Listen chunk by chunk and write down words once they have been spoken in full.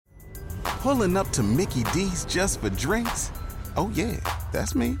Pulling up to Mickey D's just for drinks? Oh yeah,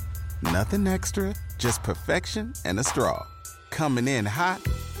 that's me. Nothing extra, just perfection and a straw. Coming in hot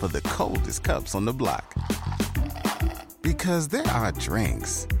for the coldest cups on the block. Because there are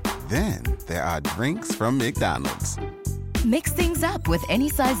drinks. Then there are drinks from McDonald's. Mix things up with any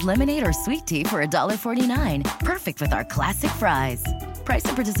size lemonade or sweet tea for $1.49. Perfect with our classic fries. Price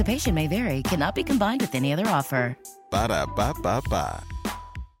and participation may vary. Cannot be combined with any other offer. Ba-da-ba-ba-ba.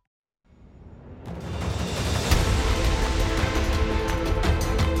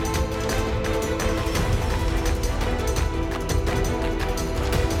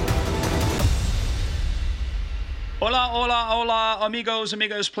 Hola, hola, hola, amigos,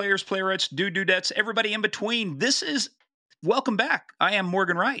 players, playerettes, dudettes, everybody in between. Welcome back. I am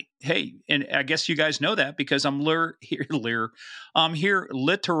Morgan Wright. Hey, and I guess you guys know that because I'm here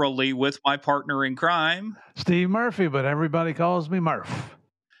literally with my partner in crime, Steve Murphy, but everybody calls me Murph.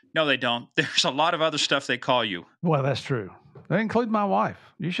 No, they don't. There's a lot of other stuff they call you. Well, that's true. They include my wife.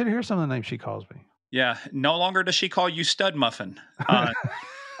 You should hear some of the names she calls me. Yeah. No longer does she call you Stud Muffin.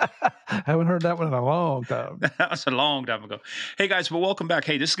 Haven't heard that one in a long time. That was a long time ago. Hey, guys, well, welcome back.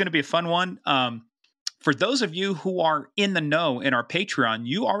 Hey, this is going to be a fun one. For those of you who are in the know in our Patreon,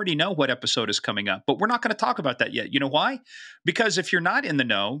 you already know what episode is coming up, but we're not going to talk about that yet. You know why? Because if you're not in the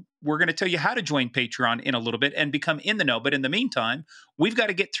know, we're going to tell you how to join Patreon in a little bit and become in the know. But in the meantime, we've got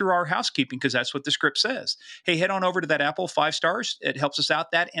to get through our housekeeping because that's what the script says. Hey, head on over to that Apple 5 stars. It helps us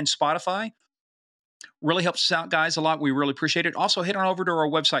out. That and Spotify. Really helps us out, guys, a lot. We really appreciate it. Also, head on over to our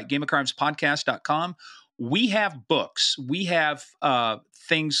website, gameofcrimespodcast.com. We have books. We have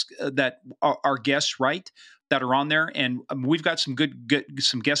things that our guests write that are on there. And we've got some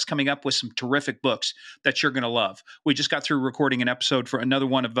some guests coming up with some terrific books that you're going to love. We just got through recording an episode for another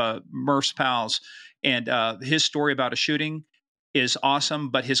one of Murph's pals. And his story about a shooting is awesome,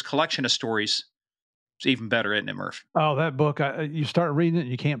 but his collection of stories is even better, isn't it, Murph? Oh, that book, you start reading it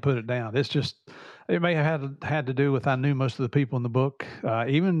and you can't put it down. It's just... It may have had to do with I knew most of the people in the book.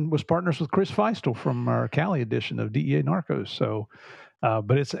 Even was partners with Chris Feistel from our Cali edition of DEA Narcos. So,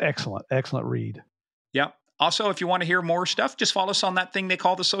 but it's excellent read. Yep. Also, if you want to hear more stuff, just follow us on that thing they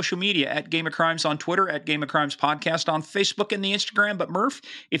call the social media at Game of Crimes on Twitter, at Game of Crimes Podcast on Facebook and the Instagram. But Murph,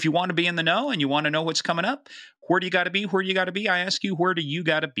 if you want to be in the know and you want to know what's coming up, where do you got to be? Where do you got to be? I ask you, where do you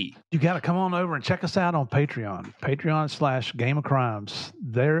got to be? You got to come on over and check us out on Patreon. Patreon/Game of Crimes.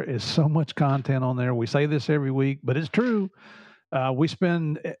 There is so much content on there. We say this every week, but it's true. We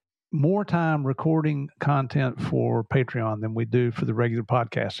spend more time recording content for Patreon than we do for the regular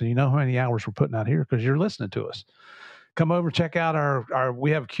podcast. And you know how many hours we're putting out here because you're listening to us. Come over, check out our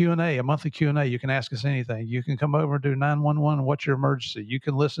we have Q&A, a monthly Q&A. You can ask us anything. You can come over and do 911, what's your emergency? You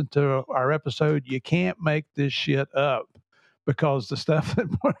can listen to our episode. You can't make this shit up because the stuff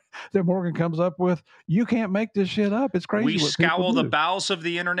that Morgan comes up with, you can't make this shit up. It's crazy. We scour the bowels of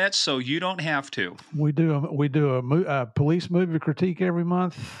the internet so you don't have to. We do a police movie critique every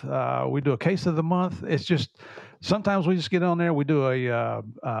month. We do a case of the month. It's just sometimes we just get on there. We do a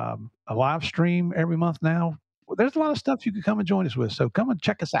live stream every month now. There's a lot of stuff you can come and join us with. So come and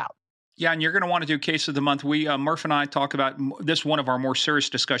check us out. Yeah, and you're going to want to do Case of the Month. Murph and I talk about this, one of our more serious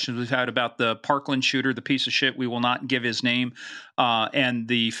discussions we've had about the Parkland shooter, the piece of shit. We will not give his name, and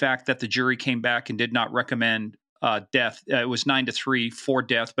the fact that the jury came back and did not recommend death. It was 9-3 for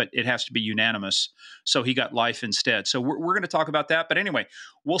death, but it has to be unanimous. So he got life instead. So we're going to talk about that. But anyway,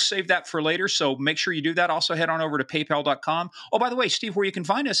 we'll save that for later. So make sure you do that. Also head on over to paypal.com. Oh, by the way, Steve, where you can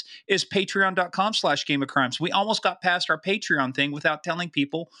find us is patreon.com/Game of Crimes. We almost got past our Patreon thing without telling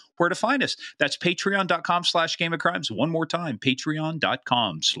people where to find us. That's patreon.com/Game of Crimes. One more time,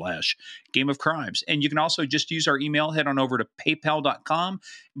 patreon.com/Game of Crimes. And you can also just use our email. Head on over to paypal.com,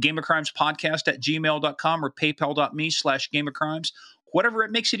 gameofcrimespodcast@gmail.com, or paypal.me/Game of Crimes. Whatever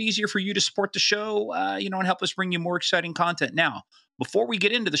it makes it easier for you to support the show, and help us bring you more exciting content. Now, before we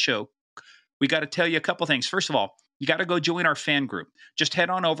get into the show, we got to tell you a couple things. First of all, you got to go join our fan group. Just head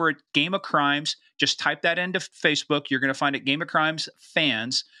on over at Game of Crimes. Just type that into Facebook. You're going to find it Game of Crimes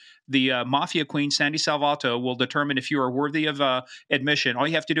Fans. The Mafia Queen, Sandy Salvato, will determine if you are worthy of admission. All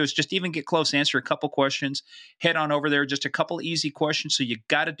you have to do is just even get close, answer a couple questions. Head on over there, just a couple easy questions. So you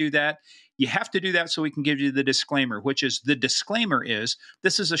got to do that. You have to do that so we can give you the disclaimer, which is the disclaimer is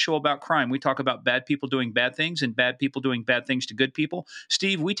this is a show about crime. We talk about bad people doing bad things and bad people doing bad things to good people.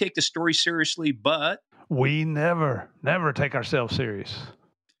 Steve, we take the story seriously, but we never take ourselves serious.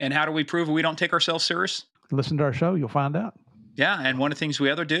 And how do we prove we don't take ourselves serious? Listen to our show. You'll find out. Yeah, and one of the things we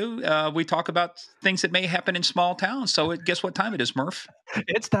other do, we talk about things that may happen in small towns. So guess what time it is, Murph?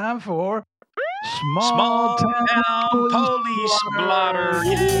 It's time for Small Town Police Blotter.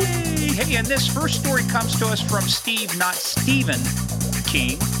 Yay! Hey, and this first story comes to us from Steve, not Stephen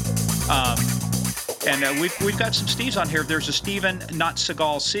King. We've got some Steves on here. There's a Stephen, not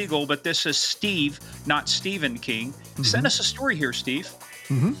Seagal Siegel, but this is Steve, not Stephen King. Mm-hmm. Send us a story here, Steve.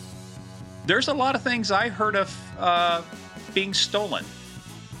 Mm-hmm. There's a lot of things I heard of being stolen,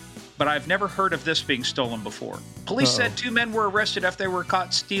 but I've never heard of this being stolen before. Police said 2 men were arrested after they were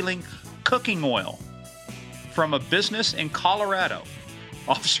caught stealing cooking oil from a business in Colorado.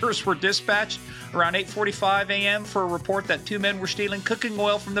 Officers were dispatched around 8:45 a.m. for a report that 2 men were stealing cooking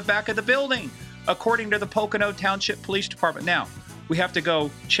oil from the back of the building, according to the Pocono Township Police Department. Now, we have to go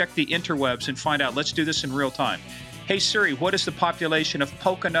check the interwebs and find out. Let's do this in real time. Hey, Siri, what is the population of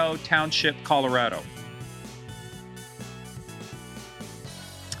Pocono Township, Colorado?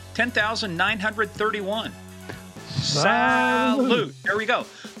 10,931. Salute. There we go.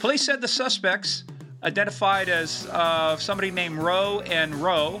 Police said the suspects, identified as somebody named Roe and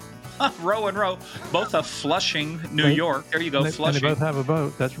Roe, both of Flushing, New York. There you go, Flushing. And they both have a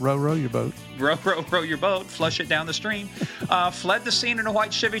boat. That's row your boat. Row your boat. Flush it down the stream. Fled the scene in a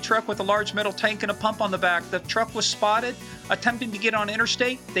white Chevy truck with a large metal tank and a pump on the back. The truck was spotted attempting to get on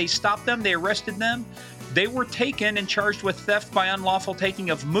interstate. They stopped them. They arrested them. They were taken and charged with theft by unlawful taking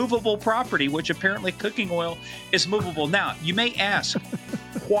of movable property, which apparently cooking oil is movable. Now, you may ask,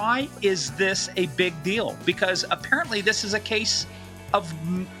 why is this a big deal? Because apparently this is a case of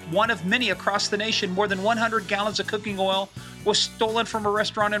one of many across the nation. More than 100 gallons of cooking oil was stolen from a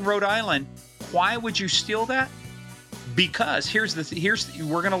restaurant in Rhode Island. Why would you steal that? Because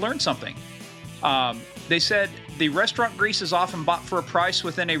we're going to learn something. They said the restaurant grease is often bought for a price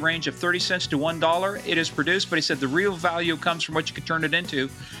within a range of 30 cents to $1. It is produced, but he said the real value comes from what you can turn it into.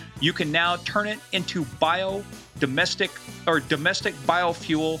 You can now turn it into domestic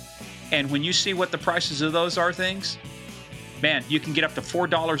biofuel. And when you see what the prices of those are things, man, you can get up to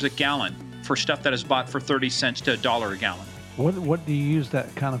 $4 a gallon for stuff that is bought for 30 cents to $1 a gallon. What do you use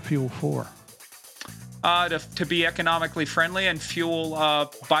that kind of fuel for? To be economically friendly and fuel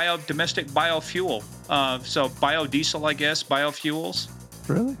domestic biofuel. So biodiesel, I guess, biofuels.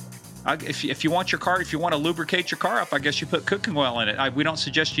 Really? If you want your car, if you want to lubricate your car up, I guess you put cooking oil in it. We don't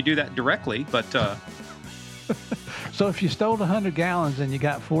suggest you do that directly, but. So if you stole 100 gallons and you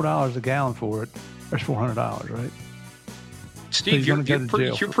got $4 a gallon for it, there's $400, right? Steve, so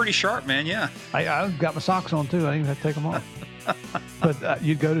you're pretty sharp, man. Yeah. I've got my socks on too. I didn't even have to take them off. But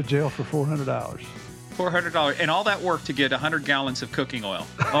you'd go to jail for $400. $400, and all that work to get 100 gallons of cooking oil.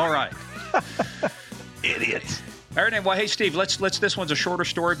 All right. Idiots. All right, well, hey, Steve, let's. This one's a shorter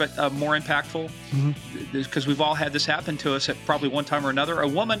story, but more impactful, because we've all had this happen to us at probably one time or another. A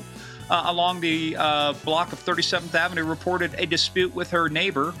woman along the block of 37th Avenue reported a dispute with her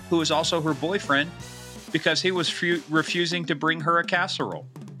neighbor, who is also her boyfriend, because he was refusing to bring her a casserole.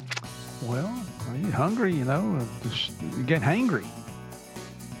 Well, are you hungry? You get hangry.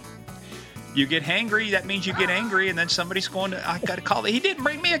 You get hangry, that means you get angry, and then somebody's going to, I got to call it. He didn't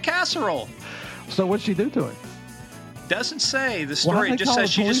bring me a casserole. So what'd she do to him? Doesn't say the story. It just says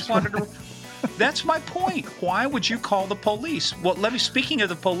she just wanted to. That's my point. Why would you call the police? Well, speaking of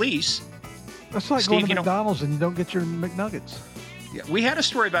the police. That's like Steve, going to McDonald's and you don't get your McNuggets. Yeah, we had a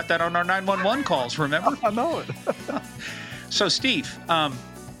story about that on our 911 calls, remember? I know it. So, Steve,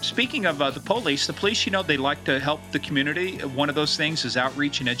 speaking of the police, they like to help the community. One of those things is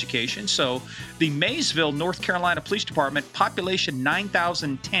outreach and education. So the Maysville, North Carolina Police Department, population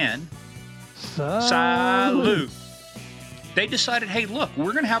 9,010. Salute. They decided, hey, look,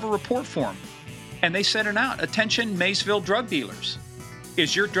 we're going to have a report form. And they sent it out. Attention, Maysville drug dealers.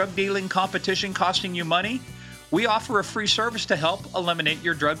 Is your drug dealing competition costing you money? We offer a free service to help eliminate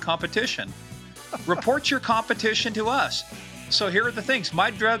your drug competition. Report your competition to us. So here are the things. My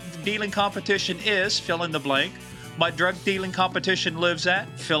drug dealing competition is fill in the blank. My drug dealing competition lives at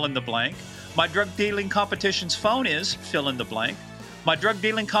fill in the blank. My drug dealing competition's phone is fill in the blank. My drug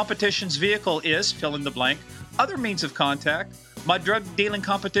dealing competition's vehicle is fill in the blank. Other means of contact. My drug dealing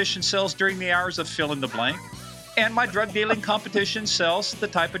competition sells during the hours of fill in the blank. And my drug dealing competition sells the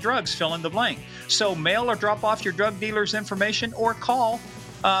type of drugs, fill in the blank. So mail or drop off your drug dealer's information or call,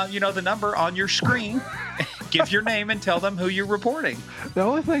 the number on your screen. Give your name and tell them who you're reporting. The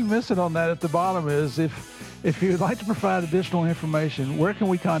only thing missing on that at the bottom is if you would like to provide additional information, where can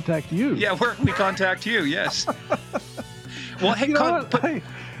we contact you? Yeah, where can we contact you? Yes. Well, hey,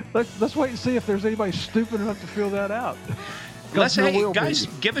 let's wait and see if there's anybody stupid enough to fill that out. Guys,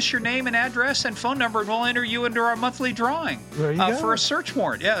 give us your name and address and phone number, and we'll enter you into our monthly drawing for a search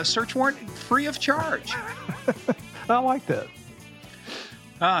warrant. Yeah, a search warrant free of charge. I like that.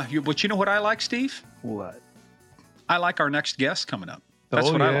 But you know what I like, Steve? What? I like our next guest coming up.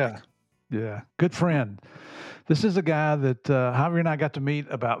 That's what I like. Yeah. Good friend. This is a guy that Javier and I got to meet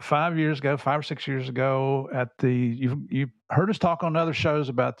about 5 or 6 years ago at you've heard us talk on other shows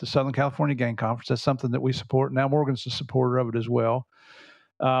about the Southern California Game Conference. That's something that we support. Now Morgan's a supporter of it as well.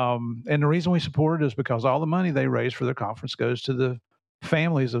 And the reason we support it is because all the money they raise for their conference goes to the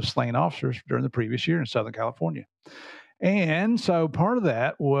families of slain officers during the previous year in Southern California. And so part of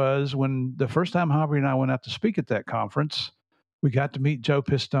that was when the first time Javier and I went out to speak at that conference, we got to meet Joe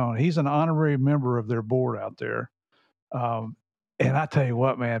Pistone. He's an honorary member of their board out there. And I tell you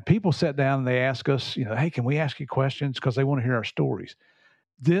what, man, people sit down and they ask us, hey, can we ask you questions? Because they want to hear our stories.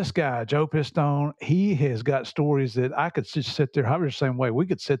 This guy, Joe Pistone, he has got stories that I could just sit there. I was the same way. We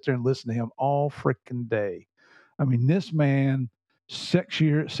could sit there and listen to him all freaking day. I mean, this man, 6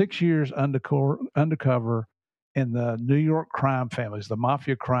 years undercover in the New York crime families, the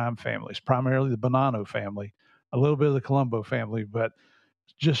mafia crime families, primarily the Bonanno family, a little bit of the Colombo family, but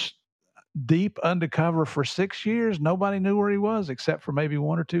just deep undercover for 6 years. Nobody knew where he was except for maybe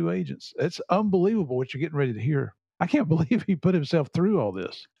one or two agents. It's unbelievable what you're getting ready to hear. I can't believe he put himself through all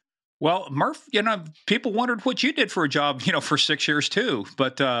this. Well, Murph, people wondered what you did for a job, for 6 years too.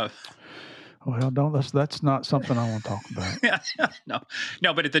 But well, that's not something I want to talk about. Yeah,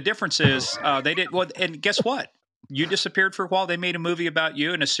 no. But the difference is they did well. And guess what? You disappeared for a while. They made a movie about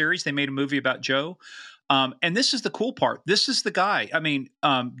you in a series. They made a movie about Joe. And this is the cool part. This is the guy. I mean,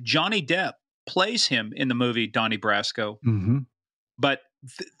 Johnny Depp plays him in the movie Donnie Brasco. Mm-hmm. But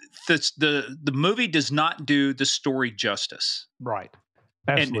the movie does not do the story justice. Right.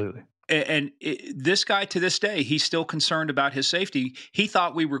 Absolutely. And this guy, to this day, he's still concerned about his safety. He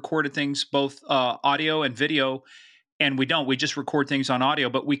thought we recorded things both audio and video, and we don't. We just record things on audio,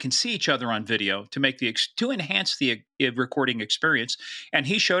 but we can see each other on video to enhance the recording experience. And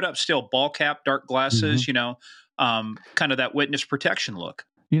he showed up still, ball cap, dark glasses, kind of that witness protection look.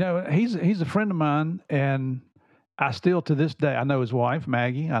 He's a friend of mine, and I still, to this day, I know his wife,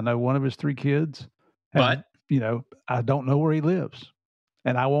 Maggie. I know one of his 3 kids. But, I don't know where he lives,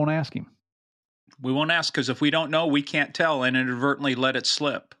 and I won't ask him. We won't ask because if we don't know, we can't tell and inadvertently let it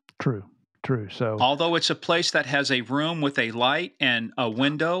slip. True. So, although it's a place that has a room with a light and a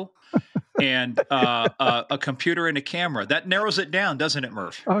window and a computer and a camera, that narrows it down, doesn't it,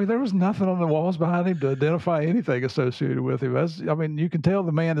 Murph? Oh, there was nothing on the walls behind him to identify anything associated with him. You can tell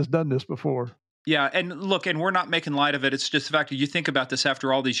the man has done this before. Yeah, and look, and we're not making light of it. It's just the fact that you think about this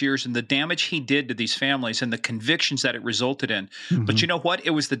after all these years and the damage he did to these families and the convictions that it resulted in. Mm-hmm. But you know what?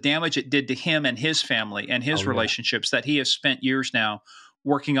 It was the damage it did to him and his family and his relationships that he has spent years now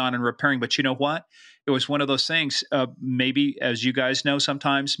working on and repairing. But you know what? It was one of those things, maybe, as you guys know,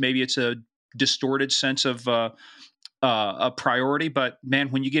 sometimes maybe it's a distorted sense of a priority. But man,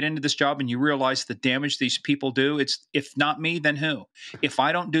 when you get into this job and you realize the damage these people do, it's if not me, then who? If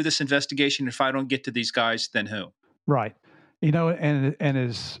I don't do this investigation, if I don't get to these guys, then who? Right. And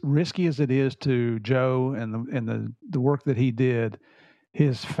as risky as it is to Joe and the work that he did,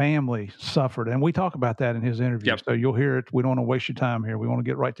 his family suffered. And we talk about that in his interview. Yep. So you'll hear it. We don't want to waste your time here. We want to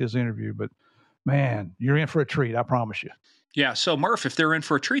get right to his interview. But man, you're in for a treat. I promise you. Yeah. So Murph, if they're in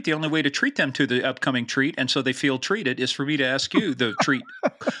for a treat, the only way to treat them to the upcoming treat, and so they feel treated, is for me to ask you the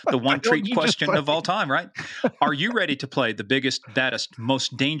one treat question of all time, right? Are you ready to play the biggest, baddest,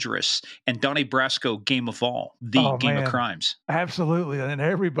 most dangerous, and Donnie Brasco game of all, the Game of Crimes? Absolutely. And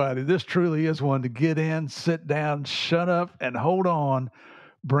everybody, this truly is one to get in, sit down, shut up, and hold on.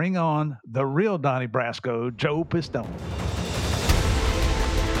 Bring on the real Donnie Brasco, Joe Pistone.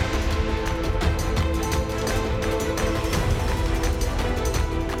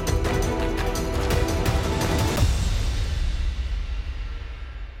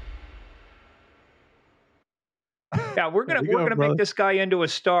 Yeah, we're gonna make this guy into a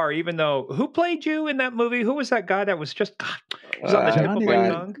star. Even though, who played you in that movie? Who was that guy that was just was on the tip of my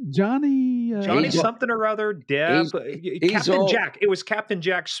tongue? Johnny something or other. Deb, Captain Jack. It was Captain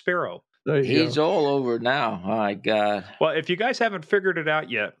Jack Sparrow. He's all over now. My God. Well, if you guys haven't figured it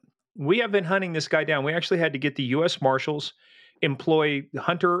out yet, we have been hunting this guy down. We actually had to get the U.S. Marshals, employ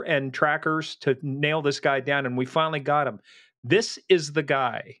hunter and trackers to nail this guy down, and we finally got him. This is the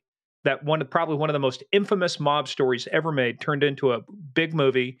guy that probably one of the most infamous mob stories ever made turned into a big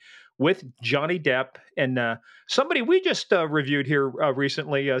movie with Johnny Depp and somebody we just reviewed here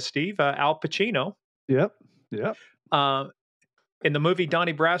recently, Steve, Al Pacino. Yep. In the movie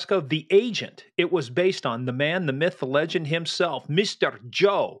Donnie Brasco, The Agent, it was based on the man, the myth, the legend himself, Mr.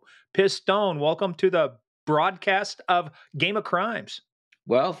 Joe Pistone. Welcome to the broadcast of Game of Crimes.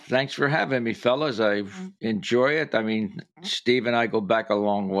 Well, thanks for having me, fellas. I enjoy it. I mean, Steve and I go back a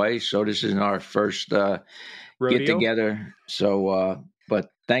long way, so this is our first get together. So, But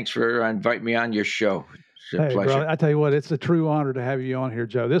thanks for inviting me on your show. It's a Hey, pleasure. bro, I tell you what, it's a true honor to have you on here,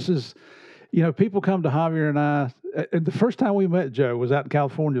 Joe. This is, people come to Javier and I, and the first time we met Joe was out in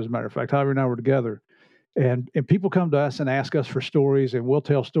California, as a matter of fact. Javier and I were together. And people come to us and ask us for stories, and we'll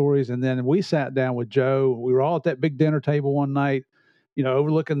tell stories. And then we sat down with Joe. We were all at that big dinner table one night,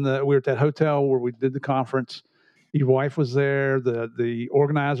 overlooking we were at that hotel where we did the conference. Your wife was there. The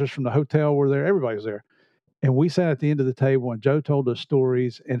organizers from the hotel were there. Everybody was there. And we sat at the end of the table, and Joe told us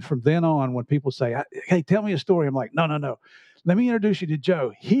stories. And from then on, when people say, "Hey, tell me a story," I'm like, no. Let me introduce you to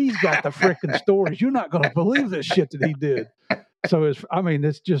Joe. He's got the freaking stories. You're not going to believe this shit that he did. So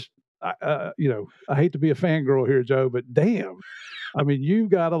it's just, I hate to be a fangirl here, Joe, but damn,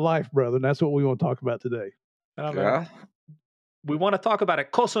 you've got a life, brother. And that's what we want to talk about today. Yeah. We want to talk about it.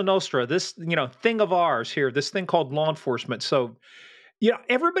 Cosa Nostra, this, thing of ours here, this thing called law enforcement. So,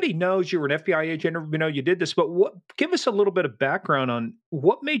 everybody knows you were an FBI agent. Everybody know you did this, but give us a little bit of background on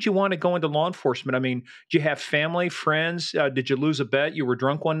what made you want to go into law enforcement. I mean, did you have family, friends? Did you lose a bet? You were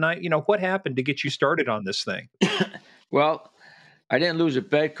drunk one night? What happened to get you started on this thing? Well, I didn't lose a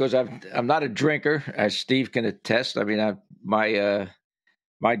bet because I'm not a drinker, as Steve can attest. I mean,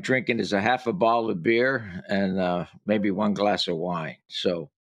 my drinking is a half a bottle of beer and maybe one glass of wine. So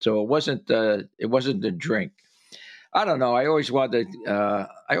it wasn't a drink. I don't know. I always wanted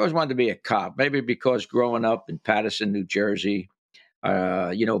to be a cop. Maybe because growing up in Paterson, New Jersey,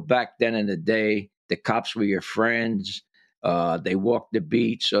 back then in the day, the cops were your friends. They walked the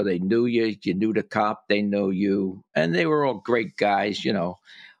beat, so they knew you. You knew the cop, they know you, and they were all great guys.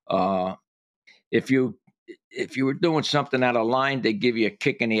 If you were doing something out of line, they give you a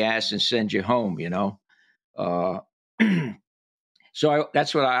kick in the ass and send you home. So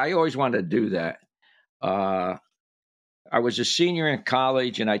that's what I always wanted to do. That. I was a senior in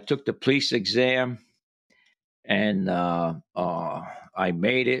college, and I took the police exam, and I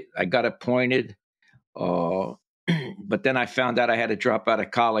made it. I got appointed. But then I found out I had to drop out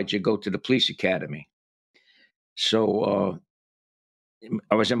of college and go to the police academy. So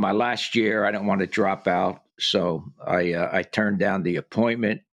I was in my last year. I didn't want to drop out, so I turned down the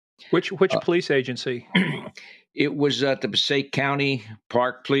appointment. Which police agency? It was at the Passaic County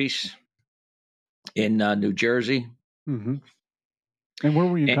Park Police in New Jersey. Mm-hmm. And where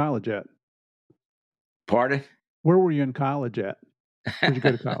were you in college at? Pardon? Where were you in college at? Where'd you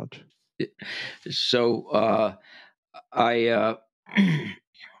go to college? So I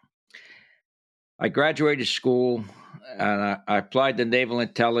graduated school, and I applied to Naval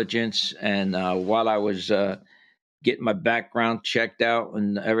Intelligence. And while I was getting my background checked out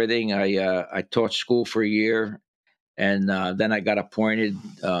and everything, I taught school for a year, and then I got appointed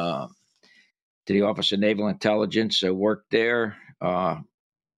to the Office of Naval Intelligence. I worked there. I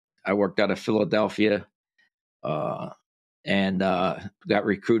worked out of Philadelphia. And got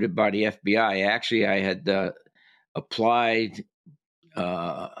recruited by the FBI. Actually, I had applied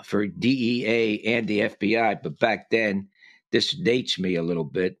for DEA and the FBI, but back then, this dates me a little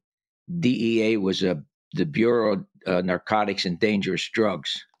bit. DEA was the Bureau of Narcotics and Dangerous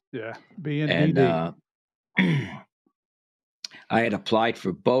Drugs. Yeah, BND. And I had applied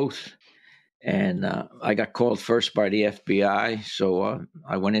for both, and I got called first by the FBI, so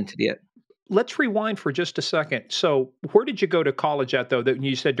I went into the. Let's rewind for just a second. So where did you go to college at, though, that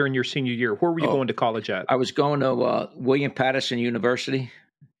you said during your senior year? Where were you going to college at? I was going to William Patterson University.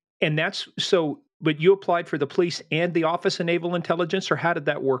 And but you applied for the police and the Office of Naval Intelligence, or how did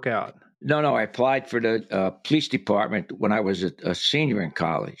that work out? No, I applied for the police department when I was a senior in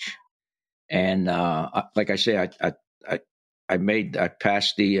college. And like I say, I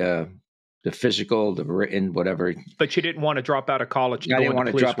passed the physical, the written, whatever. But you didn't want to drop out of college. I didn't want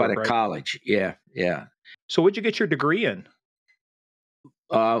to drop out of college. Yeah. So what'd you get your degree in?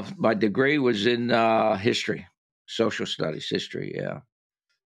 My degree was in history, social studies, history. Yeah.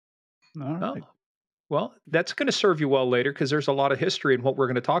 All right. Well, that's going to serve you well later because there's a lot of history in what we're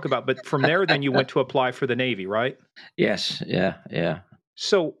going to talk about. But from there, then you went to apply for the Navy, right? Yes. Yeah.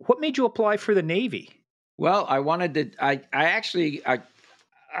 So what made you apply for the Navy? Well, I wanted to.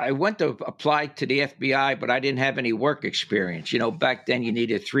 I went to apply to the FBI, but I didn't have any work experience. Back then you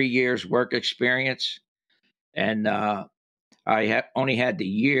needed 3 years work experience. And I only had the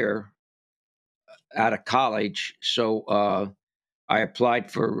year out of college. So I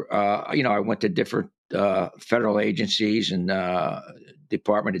applied for, I went to different federal agencies and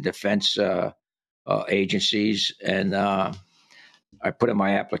Department of Defense agencies. And I put in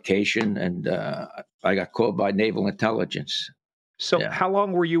my application, and I got called by Naval Intelligence. So how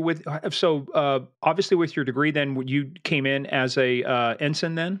long were you with? So obviously with your degree, then you came in as a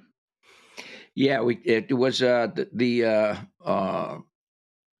ensign then? Yeah, it was the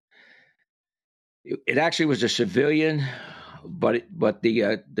It actually was a civilian, but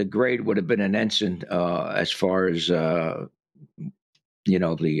the grade would have been an ensign as far as the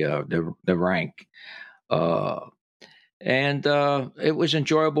rank. Uh, and it was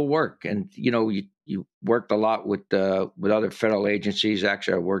enjoyable work. And you worked a lot with other federal agencies.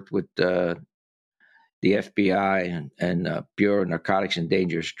 Actually, I worked with the FBI and Bureau of Narcotics and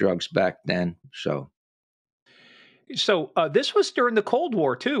Dangerous Drugs back then. So this was during the Cold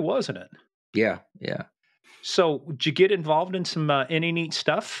War too, wasn't it? Yeah, yeah. So did you get involved in some any neat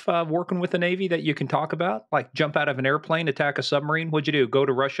stuff working with the Navy that you can talk about? Like jump out of an airplane, attack a submarine? What'd you do? Go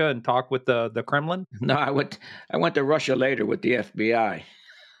to Russia and talk with the Kremlin? No, I went to Russia later with the FBI.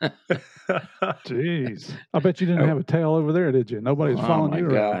 Jeez, I bet you didn't have a tail over there, did you? Nobody was following you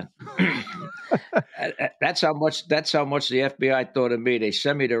around. That's how much the FBI thought of me. They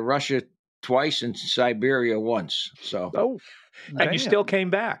sent me to Russia twice and Siberia once. So, and you still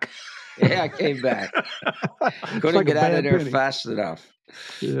came back. Yeah, I came back. Couldn't get out of there fast enough.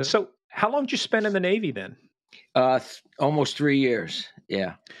 Yeah. So, how long did you spend in the Navy then? Almost 3 years.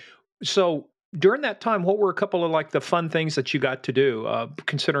 Yeah. So, during that time, what were a couple of like the fun things that you got to do,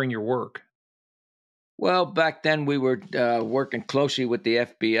 considering your work? Well, back then we were working closely with the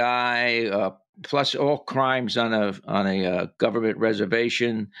FBI, plus all crimes on a government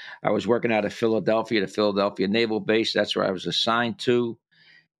reservation. I was working out of Philadelphia, the Philadelphia Naval Base. That's where I was assigned to.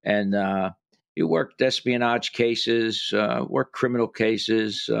 And you worked espionage cases, worked criminal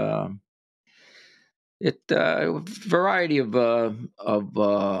cases, variety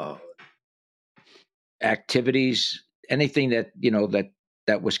of activities, anything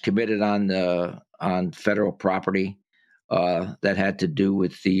that was committed on federal property that had to do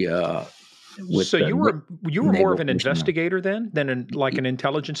with the. So you were more of an investigator then than an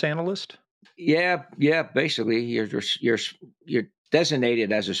intelligence analyst? Yeah, basically you're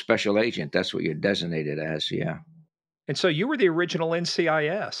designated as a special agent. That's what you're designated as, yeah. And so you were the original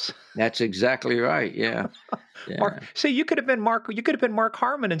NCIS. That's exactly right, yeah. See, you could have been Mark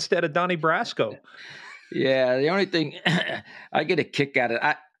Harmon instead of Donnie Brasco. Yeah, the only thing I get a kick out of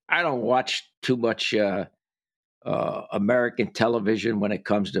it, I don't watch too much American television when it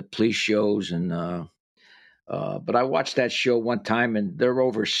comes to police shows but I watched that show one time and they're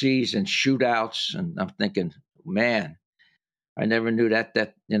overseas in shootouts and I'm thinking, man, I never knew that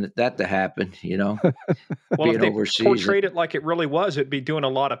to happen, Well, being if they overseas. Portrayed it like it really was, it'd be doing a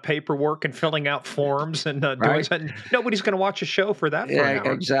lot of paperwork and filling out forms and doing something. Nobody's going to watch a show for that. Yeah,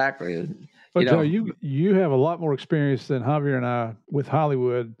 exactly. But Joe, you have a lot more experience than Javier and I with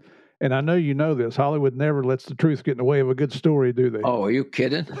Hollywood. And I know you know this. Hollywood never lets the truth get in the way of a good story, do they? Oh, are you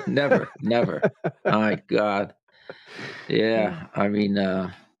kidding? Never. My God. Yeah, I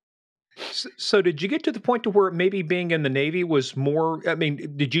mean... So did you get to the point to where maybe being in the Navy was more, I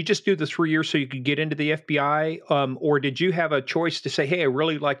mean, did you just do the 3 years so you could get into the FBI? Or did you have a choice to say, hey, I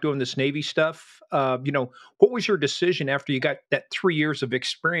really like doing this Navy stuff? What was your decision after you got that 3 years of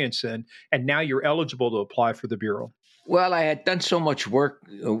experience and now you're eligible to apply for the Bureau? Well, I had done so much work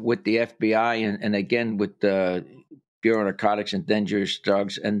with the FBI and again with the Bureau of Narcotics and Dangerous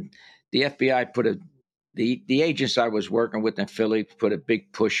Drugs. And the FBI put the agents I was working with in Philly put a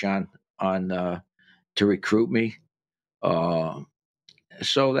big push on to recruit me.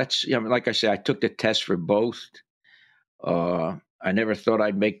 So that's, like I said, I took the test for both. I never thought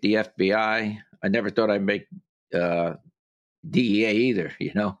I'd make the FBI. I never thought I'd make DEA either,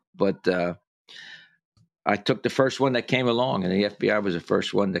 but I took the first one that came along, and the FBI was the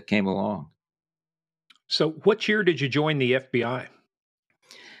first one that came along. So what year did you join the FBI?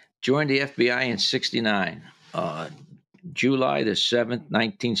 Joined the FBI in 1969. July the 7th,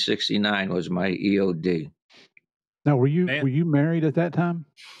 1969 was my EOD. Now, were you married at that time?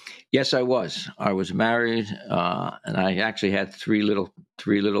 Yes, I was. I was married, and I actually had three little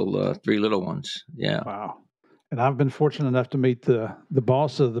ones. Yeah. Wow. And I've been fortunate enough to meet the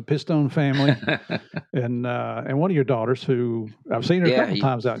boss of the Pistone family, and one of your daughters, who I've seen her a couple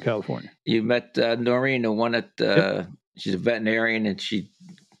times out in California. You met Noreen, the one that she's a veterinarian, and she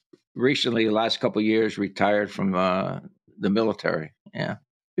recently, the last couple of years, retired from the military. Yeah.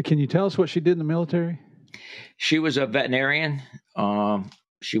 Can you tell us what she did in the military? She was a veterinarian.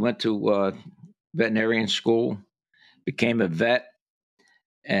 She went to veterinarian school, became a vet,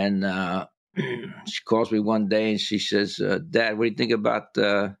 and she calls me one day and she says, Dad, what do you think about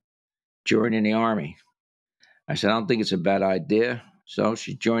joining the Army? I said, I don't think it's a bad idea. So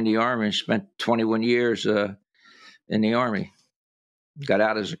she joined the Army and spent 21 years in the Army. Got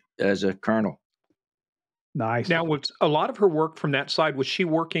out as a colonel. Nice. Now, was a lot of her work from that side, was she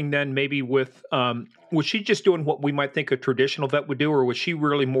working then maybe with, was she just doing what we might think a traditional vet would do, or was she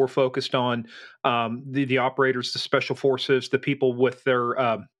really more focused on the operators, the special forces, the people with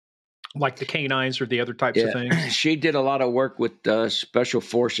their, like the canines or the other types of things? She did a lot of work with special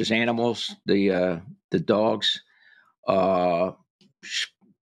forces animals, the dogs.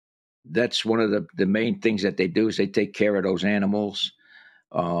 That's one of the main things that they do is they take care of those animals.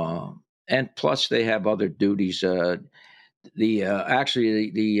 And plus they have other duties. Actually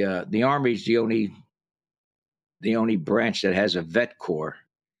the Army is the only branch that has a vet corps,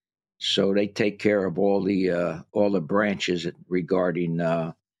 so they take care of all the branches regarding.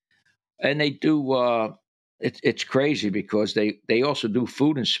 And they do. It's crazy because they also do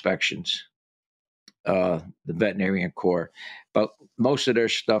food inspections. The veterinarian corps, but most of their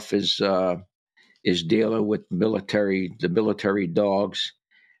stuff is dealing with the military dogs,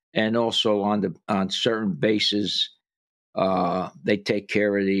 and also on certain bases. They take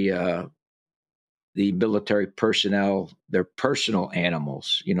care of the military personnel, their personal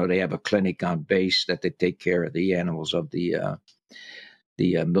animals. They have a clinic on base that they take care of the animals of the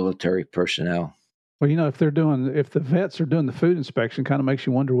military personnel. Well, if the vets are doing the food inspection, kind of makes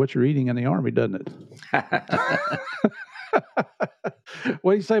you wonder what you're eating in the Army, doesn't it?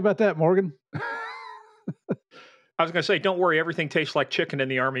 What do you say about that, Morgan? I was going to say, don't worry, everything tastes like chicken in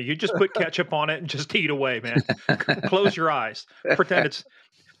the Army. You just put ketchup on it and just eat away, man. Close your eyes. Pretend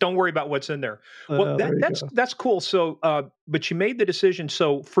don't worry about what's in there. Well, that's cool. So, but you made the decision.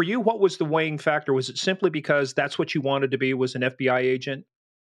 So for you, what was the weighing factor? Was it simply because that's what you wanted to be, was an FBI agent?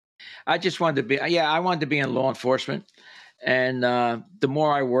 I just wanted to be, I wanted to be in law enforcement. And the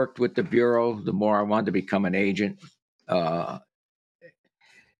more I worked with the Bureau, the more I wanted to become an agent. And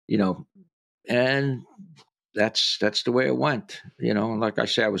that's the way it went. Like I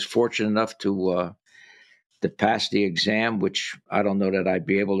said, I was fortunate enough to pass the exam, which I don't know that I'd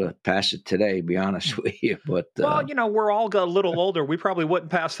be able to pass it today, to be honest with you. But well, we're all a little older. We probably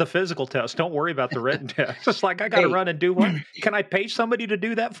wouldn't pass the physical test. Don't worry about the written test. It's like, I got to run and do one. Can I pay somebody to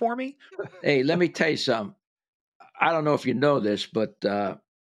do that for me? Hey, let me tell you something. I don't know if you know this, but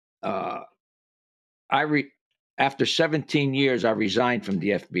after 17 years, I resigned from the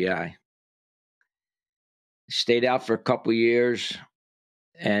FBI. Stayed out for a couple of years.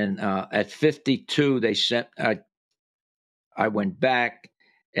 And at 52, I went back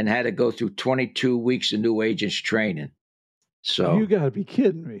and had to go through 22 weeks of new agents training. So you got to be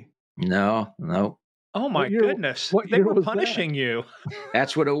kidding me. No. Oh my goodness! They were punishing you.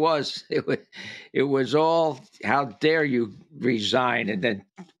 That's what it was. It was all, how dare you resign and then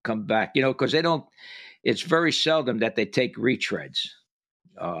come back? Because they don't. It's very seldom that they take retreads.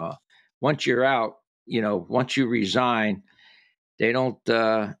 Once you're out, once you resign, they don't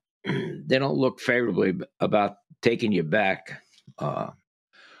look favorably about taking you back.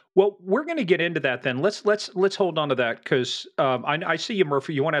 Well, we're going to get into that then. Let's hold on to that because I see you,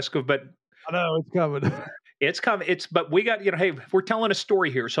 Murphy. You want to ask, but I know it's coming. It's coming. But we got hey, we're telling a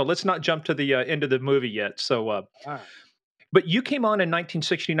story here, so let's not jump to the end of the movie yet. So, but you came on in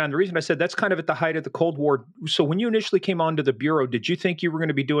 1969. The reason I said that's kind of at the height of the Cold War. So when you initially came on to the Bureau, did you think you were going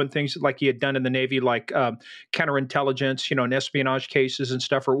to be doing things like you had done in the Navy, like counterintelligence, and espionage cases and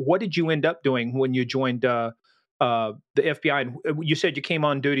stuff? Or what did you end up doing when you joined the FBI? And you said you came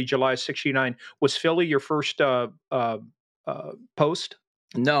on duty July 69. Was Philly your first post?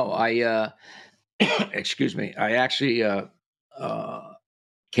 No, I excuse me. I actually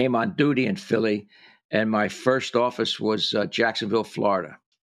came on duty in Philly. And my first office was Jacksonville, Florida.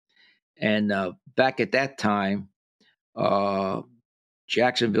 And back at that time,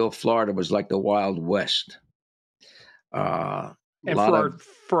 Jacksonville, Florida was like the Wild West. And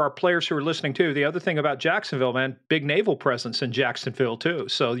for our players who are listening too, the other thing about Jacksonville, man, big naval presence in Jacksonville too.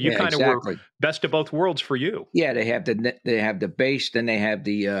 So you kind of were best of both worlds for you. Yeah, they have the base, then they have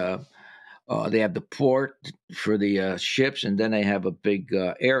the port for the ships, and then they have a big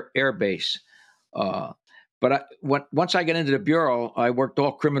air base. But once I got into the Bureau, I worked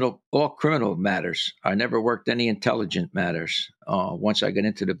all criminal matters. I never worked any intelligent matters. Once I got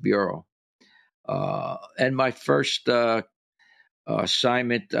into the Bureau, and my first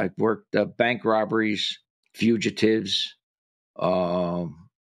assignment, I worked bank robberies, fugitives, all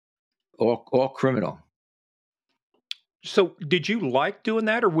criminal. So, did you like doing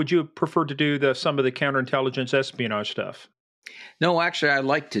that, or would you prefer to do some of the counterintelligence espionage stuff? No, actually, I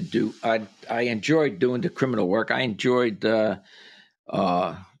like to do. I enjoyed doing the criminal work. I enjoyed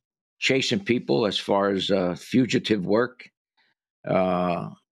chasing people as far as fugitive work,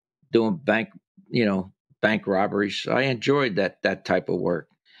 doing bank robberies. I enjoyed that type of work.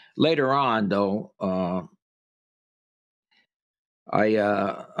 Later on, though,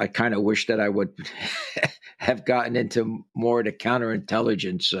 I kind of wish that I would have gotten into more of the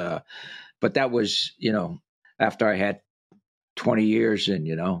counterintelligence, but that was, after I had 20 years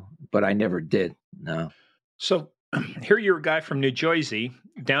in, but I never did. No. So here you're a guy from New Jersey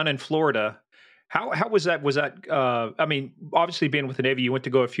down in Florida. How was that? Was that, I mean, obviously being with the Navy, you went to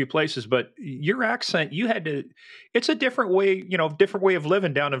go a few places, but your accent, it's a different way, different way of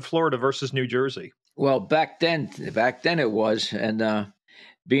living down in Florida versus New Jersey. Well, back then it was, and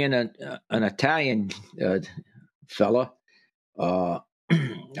being an Italian fella,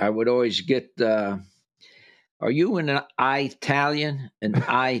 I would always get, are you an Italian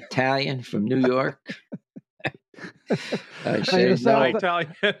from New York? I say, in the South,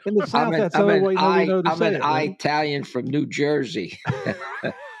 Italian. in the South, that's the only way we know to say it. I'm an Italian from New Jersey.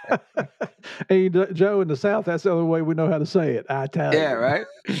 Hey, Joe, in the South, that's the only way we know how to say it. Italian. Yeah, right.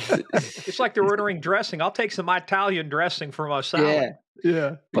 It's like they're ordering dressing. I'll take some Italian dressing for my salad.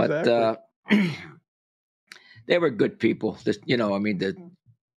 Yeah. But exactly. They were good people.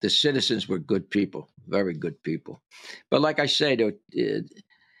 The citizens were good people, very good people. But like I say,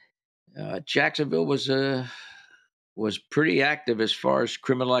 Jacksonville was pretty active as far as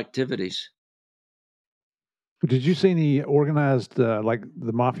criminal activities. Did you see any organized, like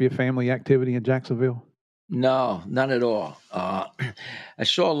the mafia family activity in Jacksonville? No, none at all. I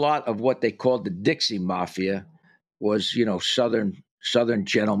saw a lot of what they called the Dixie Mafia, was Southern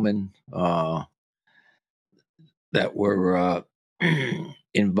gentlemen that were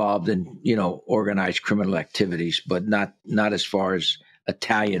involved in organized criminal activities, but not as far as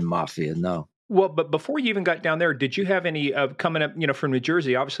Italian Mafia. No. Well, but before you even got down there, did you have any coming up, from New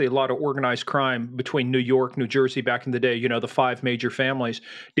Jersey? Obviously, a lot of organized crime between New York, New Jersey back in the day, the 5 major families.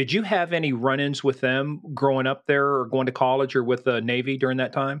 Did you have any run-ins with them growing up there or going to college or with the Navy during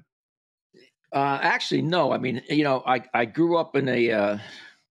that time? Actually, no. I mean, I grew up in a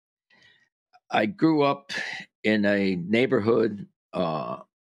neighborhood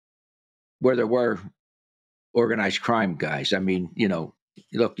where there were organized crime guys. I mean,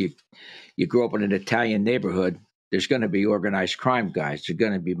 look, you grow up in an Italian neighborhood, there's going to be organized crime guys. There's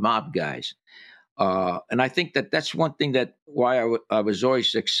going to be mob guys. And I think that's one thing why I was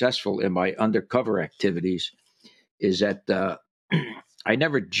always successful in my undercover activities is that I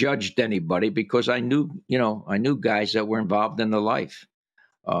never judged anybody because I knew guys that were involved in the life.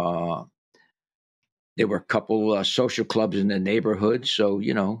 There were a couple social clubs in the neighborhood, so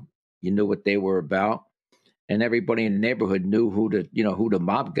you knew what they were about. And everybody in the neighborhood knew who the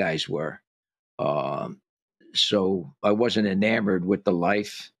mob guys were. So I wasn't enamored with the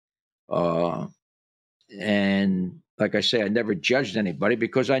life. And like I say, I never judged anybody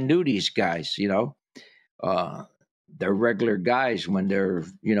because I knew these guys, they're regular guys when they're,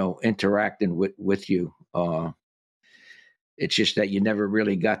 interacting with you. It's just that you never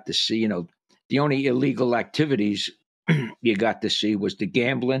really got to see, the only illegal activities you got to see was the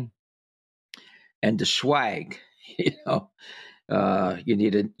gambling and the swag. You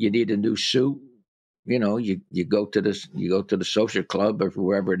need a new suit. You go to the social club or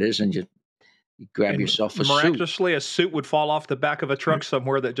wherever it is, and you grab yourself a suit. Miraculously, a suit would fall off the back of a truck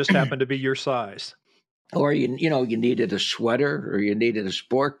somewhere that just happened to be your size. Or you needed a sweater or you needed a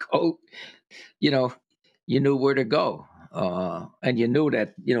sport coat. You knew where to go. And you knew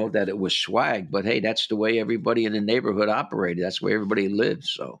that that it was swag, but hey, that's the way everybody in the neighborhood operated. That's where everybody lived.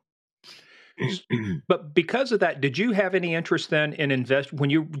 So. But because of that, did you have any interest then in when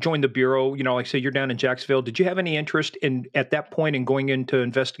you joined the Bureau, like say you're down in Jacksonville, did you have any interest at that point in going into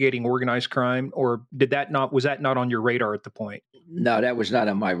investigating organized crime, or was that not on your radar at the point? No, that was not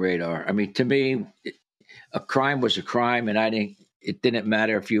on my radar. I mean, to me, a crime was a crime, and it didn't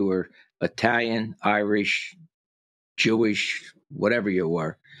matter if you were Italian, Irish, Jewish, whatever you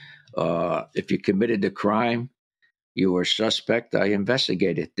were. If you committed the crime, you were a suspect. I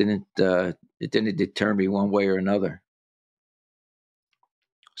investigated. It didn't deter me one way or another.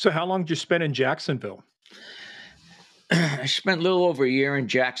 So how long did you spend in Jacksonville? I spent a little over a year in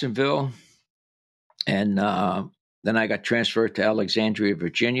Jacksonville, and then I got transferred to Alexandria,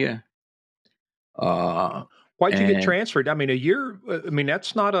 Virginia. Why'd you get transferred? I mean, a year,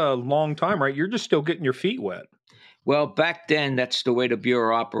 that's not a long time, right? You're just still getting your feet wet. Well, back then, that's the way the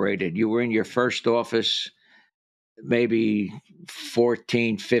Bureau operated. You were in your first office maybe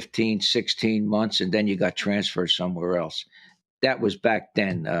 14, 15, 16 months, and then you got transferred somewhere else. That was back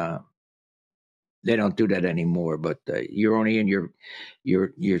then. They don't do that anymore, but you're only in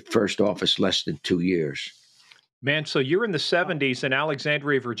your first office less than 2 years. Man, so you're in the 70s in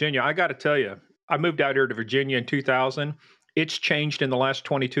Alexandria, Virginia. I got to tell you, I moved out here to Virginia in 2000. It's changed in the last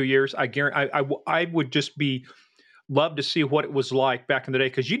 22 years. I guarantee I would just be love to see what it was like back in the day,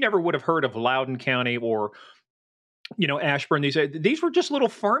 because you never would have heard of Loudoun County or, Ashburn. These were just little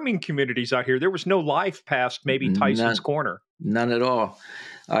farming communities out here. There was no life past maybe Tyson's Corner. None at all.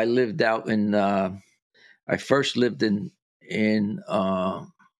 I lived out in. I first lived in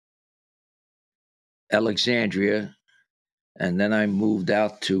Alexandria, and then I moved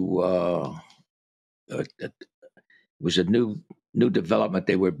out to. It was a new development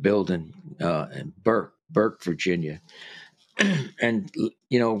they were building in Burke, Virginia, and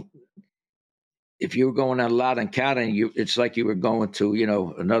if you were going to Loudoun County, it's like you were going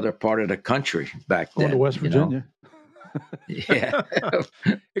to another part of the country back then. Going to West Virginia. Yeah,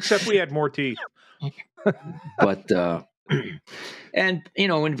 except we had more teeth. But and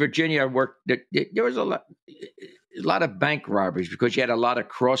in Virginia, I worked. There was a lot of bank robberies because you had a lot of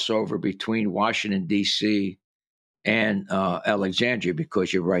crossover between Washington D.C. and Alexandria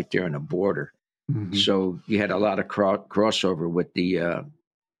because you're right there on the border. Mm-hmm. So you had a lot of crossover with the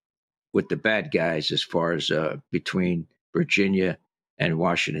bad guys as far as between Virginia and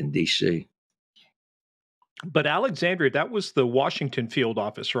Washington D.C. But Alexandria, that was the Washington field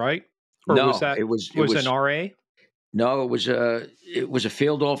office, right? Or no, was that it was an RA? No, it was a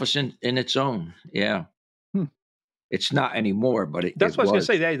field office in its own. Yeah. It's not anymore, but that's what I was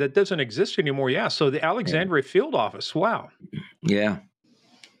going to say. That doesn't exist anymore. Yeah. So the Alexandria field office. Wow. Yeah.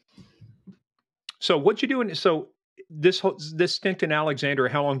 So what you doing? So this stint in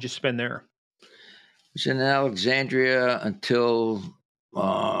Alexandria, how long did you spend there? I was in Alexandria until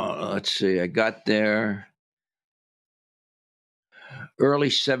let's see, I got there early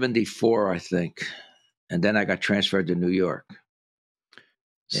 '74, I think, and then I got transferred to New York.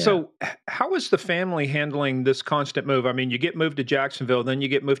 Yeah. So how is the family handling this constant move? I mean, you get moved to Jacksonville, then you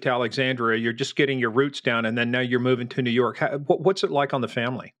get moved to Alexandria. You're just getting your roots down, and then now you're moving to New York. What's it like on the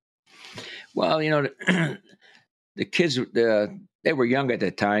family? Well, the kids, they were young at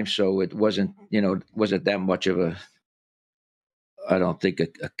the time, so it wasn't that much of I don't think,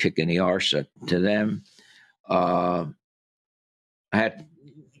 a kick in the arse to them.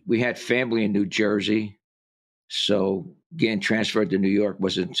 We had family in New Jersey, so getting transferred to New York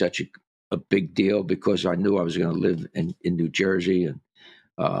wasn't such a big deal because I knew I was going to live in New Jersey, and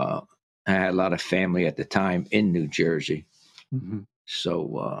I had a lot of family at the time in New Jersey. Mm-hmm.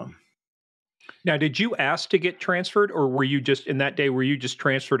 So now, did you ask to get transferred, or were you just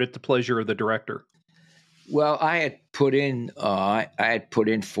transferred at the pleasure of the director? Well, I had put in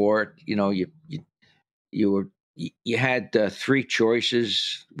for it. You had 3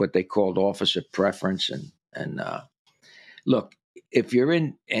 choices, what they called officer preference, and look, if you're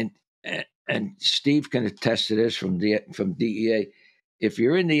in and Steve can attest to this from DEA, if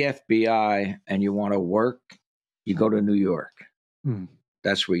you're in the FBI and you want to work, you go to New York.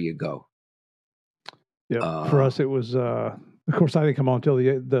 That's where you go. Yeah, for us it was. Of course, I didn't come on until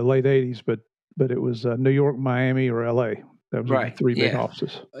the late '80s, but it was New York, Miami, or LA. That was right. The 3 big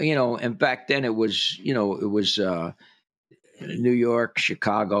offices. And back then it was New York,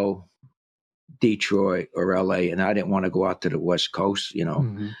 Chicago, Detroit, or LA, and I didn't want to go out to the West Coast.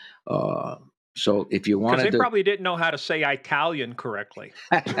 Mm-hmm. So if you wanted, because they probably didn't know how to say Italian correctly.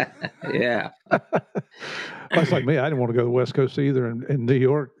 Yeah. That's like me. I didn't want to go to the West Coast either. In New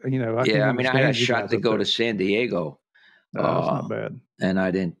York, I had a shot to go to San Diego. No, that's not bad. And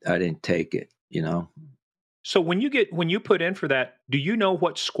I didn't take it. So when you put in for that, do you know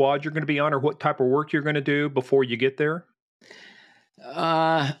what squad you're going to be on or what type of work you're going to do before you get there?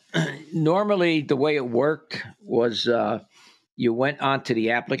 Normally, the way it worked was you went onto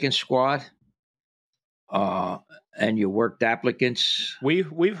the applicant squad, and you worked applicants.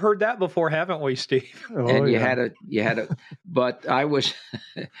 We've heard that before, haven't we, Steve? And you had a, but I was,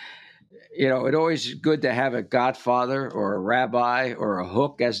 it always good to have a godfather or a rabbi or a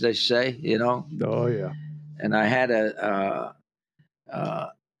hook, as they say, Oh yeah. And I had I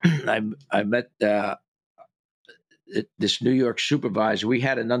met this New York supervisor. We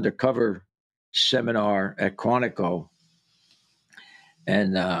had an undercover seminar at Quantico,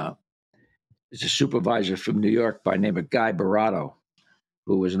 and there's a supervisor from New York by the name of Guy Barato,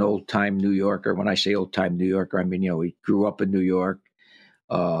 who was an old-time New Yorker. When I say old-time New Yorker, I mean, he grew up in New York.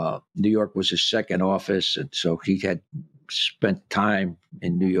 New York was his second office, and so he had spent time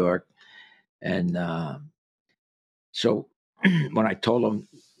in New York. And so when I told him,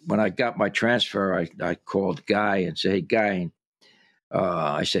 when I got my transfer, I called Guy and said, "Hey, Guy,"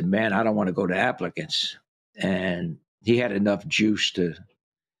 I said, "Man, I don't want to go to applicants." And he had enough juice to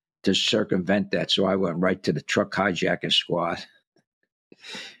circumvent that. So I went right to the truck hijacking squad,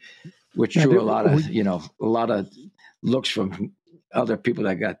 which drew a lot of looks from other people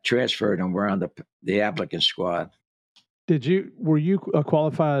that got transferred and were on the applicant squad. Were you a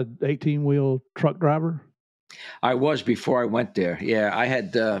qualified 18-wheel truck driver? I was before I went there. Yeah, I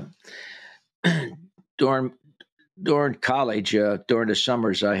had during college, during the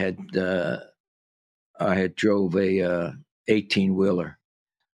summers, I had drove a 18-wheeler.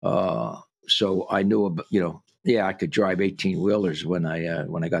 So I knew about, yeah, I could drive 18-wheelers when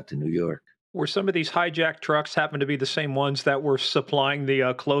I got to New York. Were some of these hijacked trucks happen to be the same ones that were supplying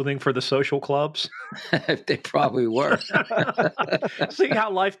the clothing for the social clubs? They probably were. See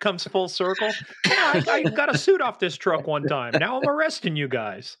how life comes full circle? Yeah, I got a suit off this truck one time. Now I'm arresting you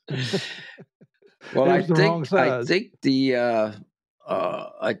guys. Well, I think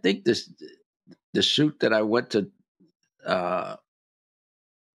the suit that I went to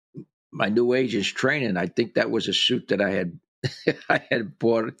my new agent's training, I think that was a suit that I had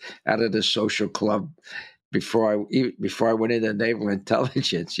bought out of the social club before I went into naval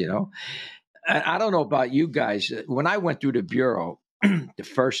intelligence. I don't know about you guys. When I went through the bureau the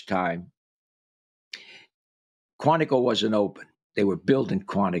first time, Quantico wasn't open. They were building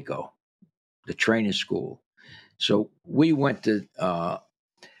Quantico, the training school. So we went to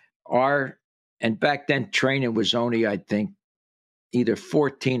and back then training was only, I think, either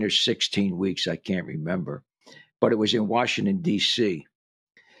 14 or 16 weeks. I can't remember, but it was in Washington, D.C.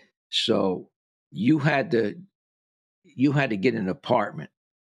 So you had to get an apartment,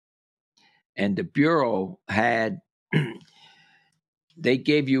 and the bureau they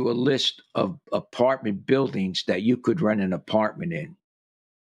gave you a list of apartment buildings that you could rent an apartment in.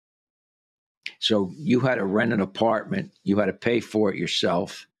 So you had to rent an apartment. You had to pay for it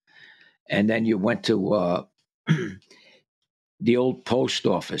yourself. And then you went to the old post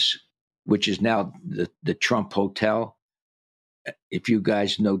office, which is now the Trump Hotel. If you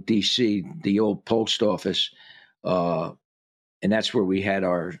guys know D.C., the old post office, and that's where we had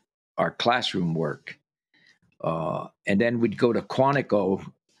our classroom work. And then we'd go to Quantico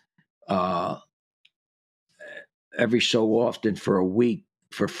every so often for a week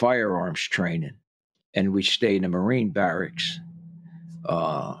for firearms training, and we stay in the Marine barracks.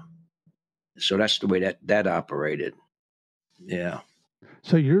 So that's the way that operated. Yeah.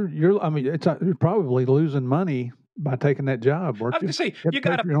 So you're probably losing money by taking that job, weren't you? I was going to say, you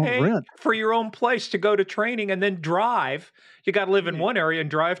got to pay for your own place to go to training and then drive. You got to live in one area and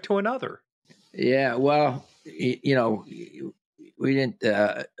drive to another. Yeah. Well, we didn't.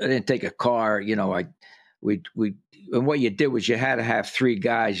 I didn't take a car. And what you did was you had to have three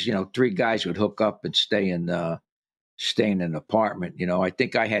guys. 3 guys would hook up and stay in an apartment. I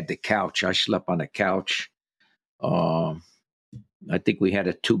think I had the couch. I slept on the couch. I think we had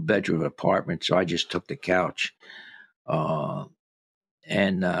a 2-bedroom apartment, so I just took the couch. And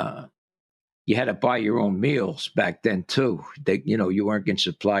you had to buy your own meals back then too. You weren't getting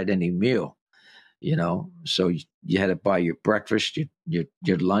supplied any meal. So you had to buy your breakfast,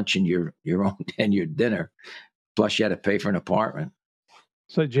 your lunch, and your own and your dinner. Plus, you had to pay for an apartment.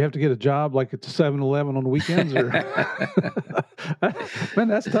 So did you have to get a job like at the 7-Eleven on the weekends? Or man,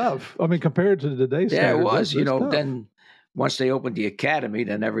 that's tough. I mean, compared to today's standards. Yeah, it was. Tough. Then once they opened the academy,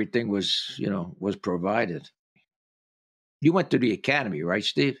 then everything was provided. You went to the academy, right,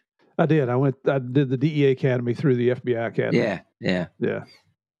 Steve? I did. I did the DEA academy through the FBI academy. Yeah.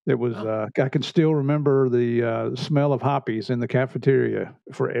 It was. I can still remember the smell of hoppies in the cafeteria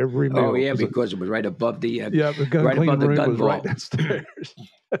for every meal. Oh yeah, because it was right above the right above the gun vault. Right downstairs.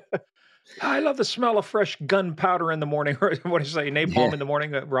 I love the smell of fresh gunpowder in the morning. Or what do you say, napalm in the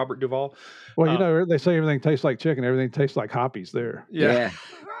morning? Robert Duvall. Well, they say everything tastes like chicken. Everything tastes like hoppies there. Yeah.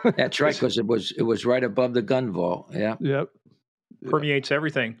 That's right, because it was right above the gun vault. Yeah. Yep. Permeates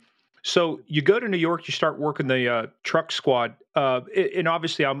everything. So you go to New York, you start working the truck squad, and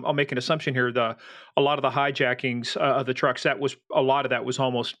obviously I'll make an assumption here. A lot of the hijackings of the trucks, a lot of that was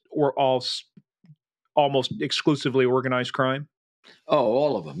almost exclusively organized crime. Oh,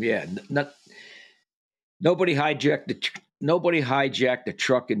 all of them, yeah. Nobody hijacked the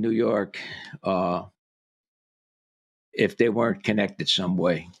truck in New York if they weren't connected some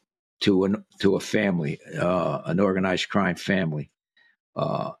way to a family, an organized crime family.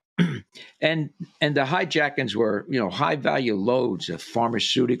 And the hijackings were, high value loads of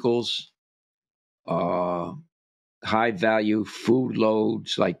pharmaceuticals, high value food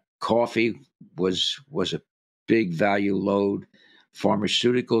loads, like coffee was a big value load,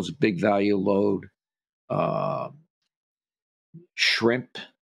 pharmaceuticals, big value load, shrimp.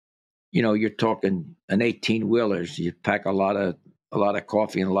 You're talking an 18-wheeler. You pack a lot of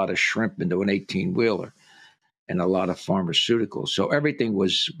coffee and a lot of shrimp into an 18-wheeler. And a lot of pharmaceuticals. So everything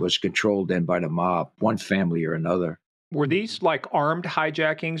was controlled then by the mob, one family or another. Were these like armed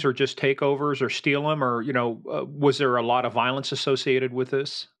hijackings or just takeovers or steal them, or was there a lot of violence associated with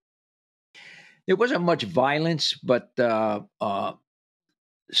this? There wasn't much violence, but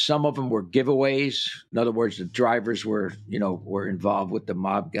some of them were giveaways. In other words, the drivers were involved with the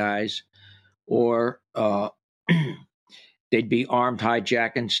mob guys, or they'd be armed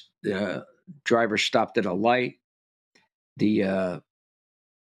hijackings. The driver stopped at a light. The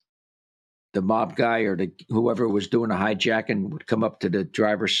mob guy or whoever was doing a hijacking would come up to the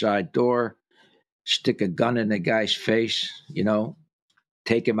driver's side door, stick a gun in the guy's face,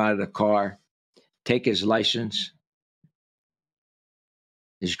 take him out of the car, take his license,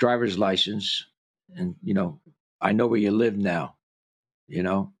 his driver's license, and, I know where you live now,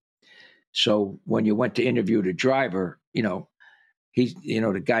 So when you went to interview the driver,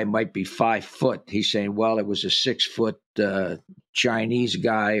 the guy might be 5 foot. He's saying, well, it was a 6 foot Chinese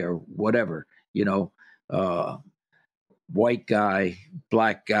guy or whatever, white guy,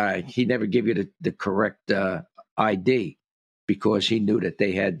 black guy. He never give you the correct ID because he knew that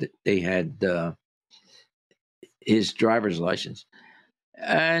they had his driver's license.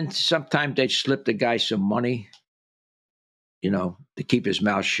 And sometimes they'd slip the guy some money, to keep his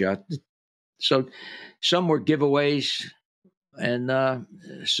mouth shut. So some were giveaways, and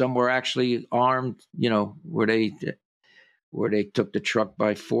some were actually armed, where they took the truck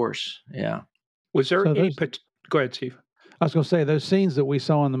by force. Yeah. Was there any? Go ahead, Steve. I was going to say those scenes that we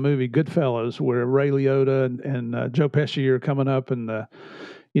saw in the movie Goodfellas, where Ray Liotta and Joe Pesci are coming up, and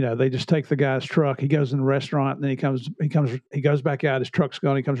they just take the guy's truck. He goes in the restaurant, and then he goes back out. His truck's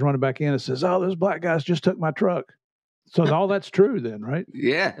gone. He comes running back in and says, "Oh, those black guys just took my truck." So all that's true, then, right?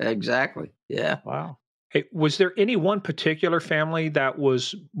 Yeah, exactly. Yeah. Wow. Hey, was there any one particular family that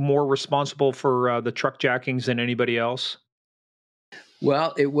was more responsible for the truck jackings than anybody else?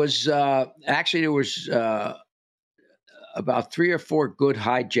 Well, it was actually there was about 3 or 4 good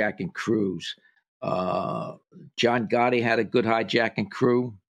hijacking crews. John Gotti had a good hijacking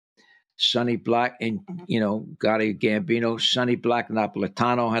crew. Sonny Black and Gotti Gambino. Sonny Black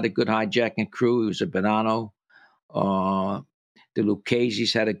Napolitano had a good hijacking crew. He was a Bonanno. The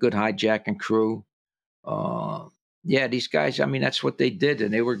Lucchese's had a good hijacking crew. Yeah, these guys, I mean, that's what they did,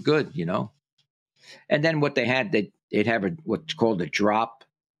 and they were good, And then what they had, they'd have what's called a drop.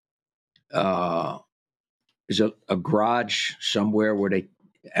 Is a garage somewhere where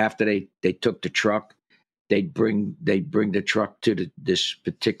after they took the truck, they'd bring the truck to this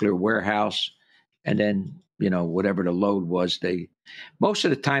particular warehouse, and then whatever the load was, most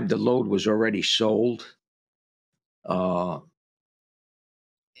of the time the load was already sold.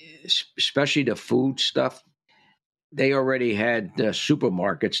 Especially the food stuff, they already had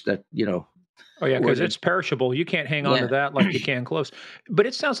supermarkets that Oh yeah, because it's perishable. You can't hang on to that like you can clothes. But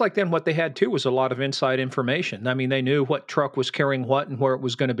it sounds like then what they had too was a lot of inside information. I mean, they knew what truck was carrying what and where it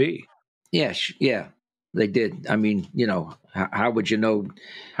was going to be. Yes, yeah, they did. I mean, how would you know?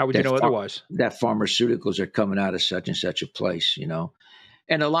 How would you know otherwise? That pharmaceuticals are coming out of such and such a place,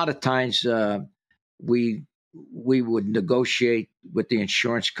 And a lot of times we would negotiate with the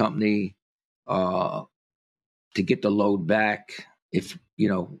insurance company to get the load back. If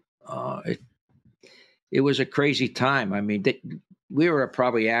it was a crazy time. I mean, we were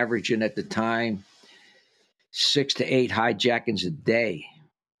probably averaging at the time 6 to 8 hijackings a day.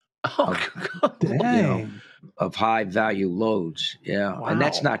 Oh, dang! Of high value loads. Yeah, wow. And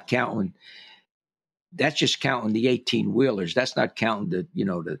that's not counting. That's just counting the 18-wheelers. That's not counting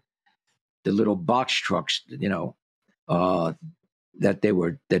the little box trucks. That they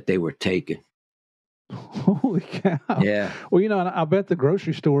were taking. Holy cow! Yeah. Well, and I bet the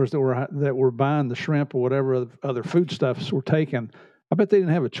grocery stores that were buying the shrimp or whatever other foodstuffs were taken, I bet they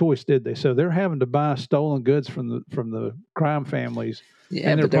didn't have a choice, did they? So they're having to buy stolen goods from the crime families,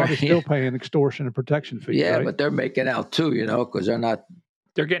 and they're probably still paying extortion and protection fees. Yeah, right? But they're making out too, because they're not.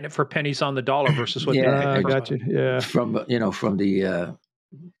 They're getting it for pennies on the dollar versus what. I got you. Yeah. From the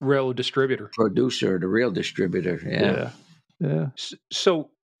real distributor, producer, the real distributor. Yeah. So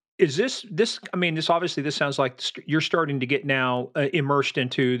is this? I mean, this obviously this sounds like you're starting to get now immersed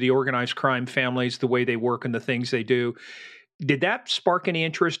into the organized crime families, the way they work and the things they do. Did that spark any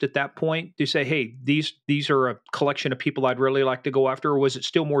interest at that point to say, hey, these are a collection of people I'd really like to go after, or was it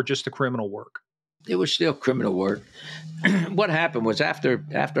still more just the criminal work? It was still criminal work. What happened was after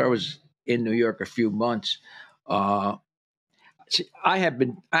I was in New York a few months, I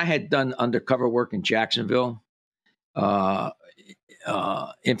had done undercover work in Jacksonville,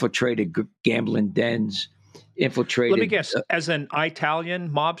 infiltrated gambling dens, infiltrated. Let me guess, as an Italian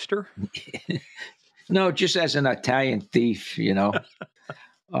mobster? No, just as an Italian thief,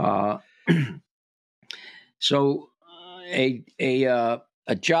 So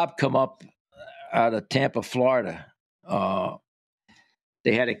a job come up out of Tampa, Florida.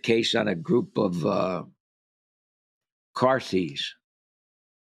 They had a case on a group of car thieves,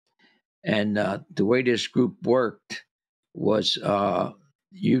 and the way this group worked was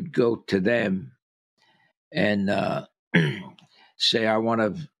you'd go to them and say, "I want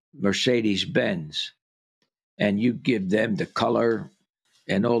a Mercedes Benz," and you give them the color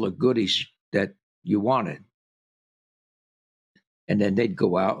and all the goodies that you wanted, and then they'd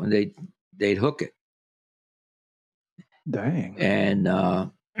go out and they'd hook it. Dang. And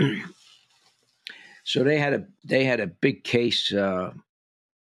so they had a big case out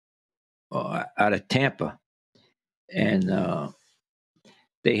of Tampa, and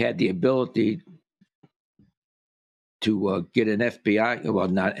they had the ability to get an FBI, well,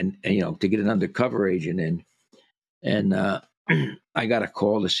 not, and to get an undercover agent in, and I got a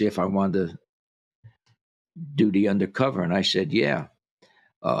call to see if I wanted to do the undercover, and I said, yeah.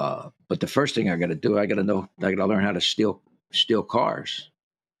 But the first thing I got to do, I got to learn how to steal cars.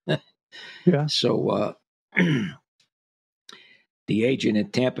 Yeah. So the agent in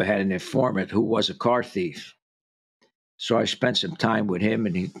Tampa had an informant who was a car thief. So I spent some time with him,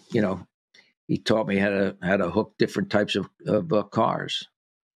 and he taught me how to hook different types of cars.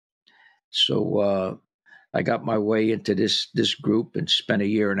 So I got my way into this group and spent a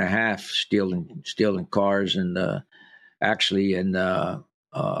year and a half stealing cars and actually in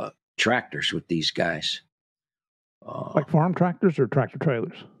tractors with these guys. Like farm tractors or tractor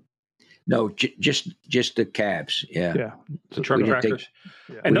trailers? No, just the cabs. Yeah. Yeah. The truck tractors.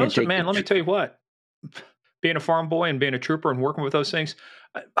 And those are, man, let me tell you what, being a farm boy and being a trooper and working with those things,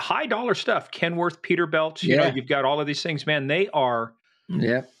 high dollar stuff. Kenworth, Peterbilt, you've got all of these things, man. They are.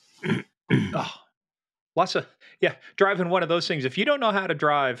 Yeah. Lots of, driving one of those things. If you don't know how to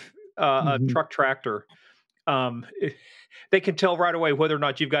drive a truck tractor, they can tell right away whether or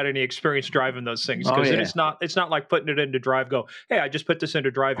not you've got any experience driving those things, because it's not like putting it into drive. Go, hey, I just put this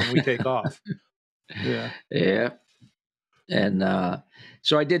into drive and we take off. Yeah. And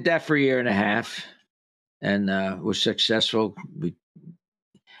so I did that for a year and a half, and was successful. We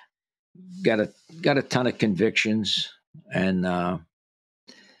got a ton of convictions, and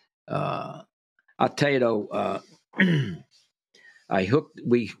I'll tell you though,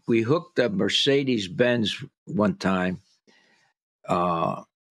 we hooked a Mercedes Benz one time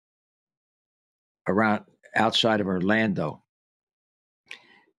around outside of Orlando,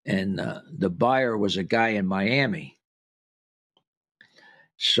 and the buyer was a guy in Miami.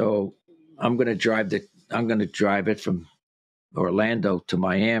 So I'm going to drive it from Orlando to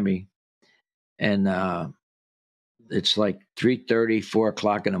Miami, and it's like 3:30, 4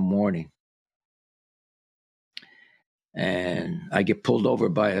 o'clock in the morning. And I get pulled over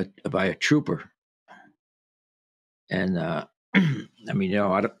by a trooper, and I mean,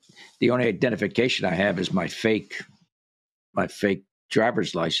 the only identification I have is my fake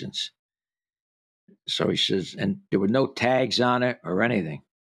driver's license. So he says, and there were no tags on it or anything.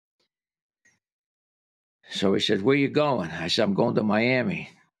 So he said, "Where you going?" I said, "I'm going to Miami."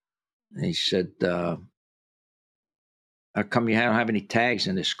 And he said, "How come you don't have any tags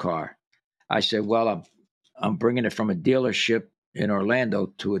in this car?" I said, "Well, I'm bringing it from a dealership in Orlando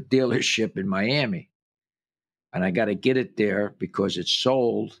to a dealership in Miami. And I got to get it there because it's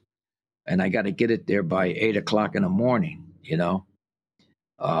sold, and I got to get it there by 8 o'clock in the morning,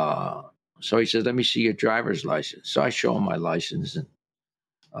 So he says, "Let me see your driver's license." So I show him my license, and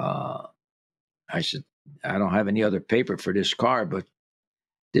I said, "I don't have any other paper for this car, but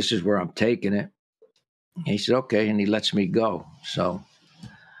this is where I'm taking it." And he said, "Okay," and he lets me go. So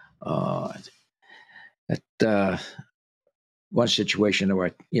that one situation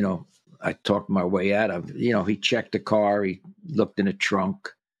where I talked my way out of. He checked the car, he looked in the trunk.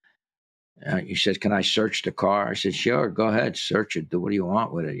 He said, "Can I search the car?" I said, "Sure, go ahead, search it. Do what do you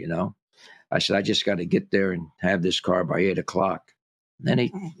want with it?" I said, "I just got to get there and have this car by 8 o'clock. And then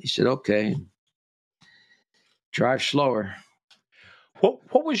he said, "Okay, drive slower."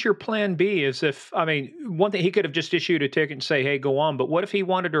 What was your plan B? One thing, he could have just issued a ticket and say, "Hey, go on." But what if he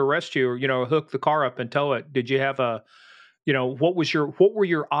wanted to arrest you or, hook the car up and tow it? Did you have what were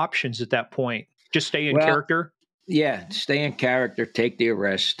your options at that point? Just stay in character? Yeah, stay in character, take the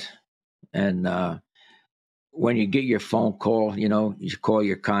arrest. And when you get your phone call, you call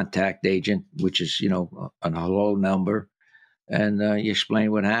your contact agent, which is, a hello number, and you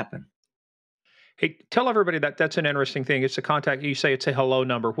explain what happened. Hey, tell everybody that's an interesting thing. It's a contact. You say it's a hello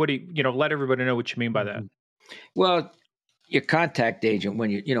number. What do you, let everybody know what you mean by that? Well, your contact agent,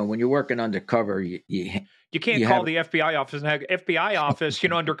 when you're working undercover, you You can't call the FBI office and have FBI office,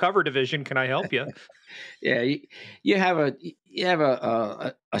 undercover division. Can I help you? Yeah, you have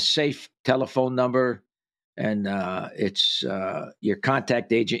a safe telephone number, and it's your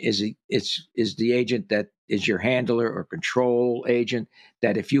contact agent is the agent that is your handler or control agent.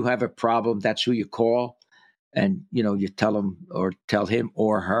 That if you have a problem, that's who you call, and you tell them or tell him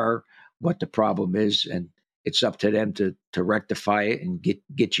or her what the problem is, and it's up to them to rectify it and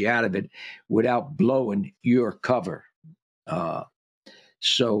get you out of it without blowing your cover.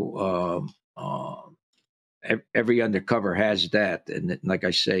 So. Every undercover has that, and like I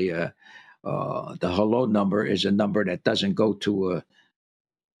say, the hello number is a number that doesn't go to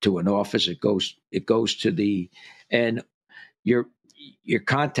an office. It goes to and your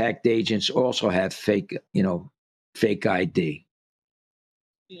contact agents also have fake ID.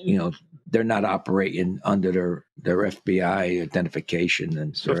 They're not operating under their FBI identification,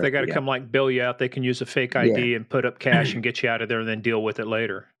 and so if they got to come bill you out, they can use a fake ID and put up cash and get you out of there, and then deal with it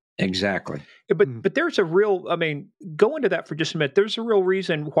later. Exactly. But there's a real, go into that for just a minute. There's a real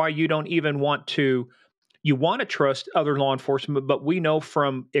reason why you don't even want to trust other law enforcement, but we know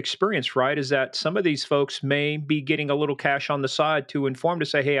from experience, right, is that some of these folks may be getting a little cash on the side to inform to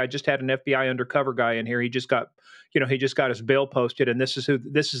say, hey, I just had an FBI undercover guy in here. He just got his bail posted, and this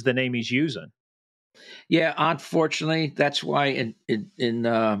is the name he's using. Yeah, unfortunately, that's why in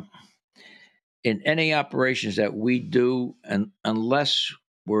any operations that we do, and unless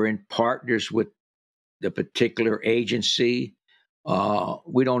we're in partners with the particular agency,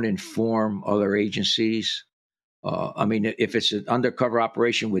 we don't inform other agencies. If it's an undercover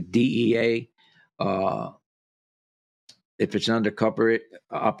operation with DEA, if it's an undercover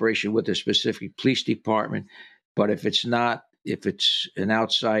operation with a specific police department, but if it's not, if it's an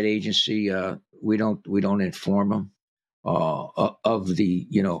outside agency, we don't inform them of the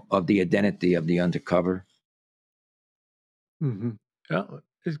identity of the undercover. Mm-hmm. Yeah.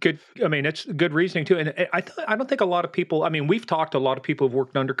 It's good. It's good reasoning too. And I don't think a lot of people, we've talked to a lot of people who've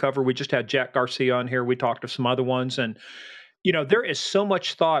worked undercover. We just had Jack Garcia on here. We talked to some other ones, and, there is so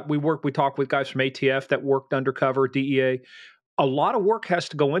much thought. We talk with guys from ATF that worked undercover, DEA. A lot of work has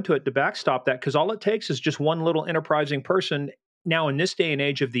to go into it to backstop that, because all it takes is just one little enterprising person now in this day and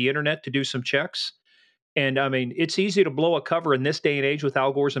age of the internet to do some checks. And it's easy to blow a cover in this day and age with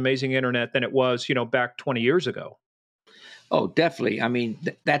Al Gore's amazing internet than it was, back 20 years ago. Oh, definitely.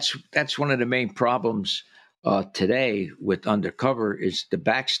 That's one of the main problems today with undercover is the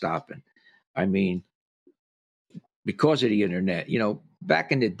backstopping. Because of the internet,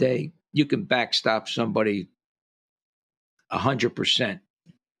 back in the day, you can backstop somebody 100%.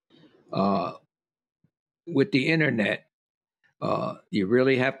 With the internet, you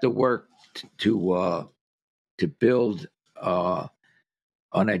really have to work to build an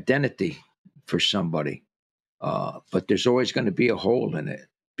identity for somebody. But there's always going to be a hole in it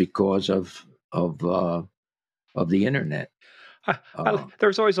because of the internet.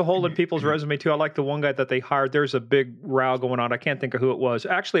 There's always a hole in people's resume too. I like the one guy that they hired. There's a big row going on. I can't think of who it was.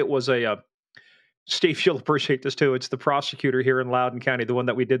 Actually, it was Steve, you'll appreciate this too. It's the prosecutor here in Loudoun County, the one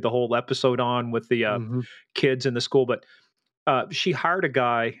that we did the whole episode on with the kids in the school. But she hired a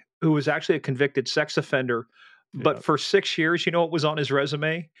guy who was actually a convicted sex offender. But for 6 years, you know what was on his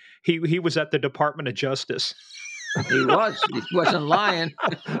resume? He was at the Department of Justice. He wasn't lying.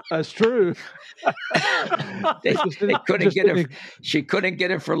 That's true. they couldn't get him. She couldn't get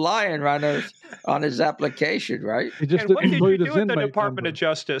him for lying on his application, right? He just what did you do at the Department of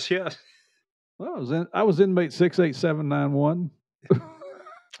Justice? Yes. Well, I was inmate 68791.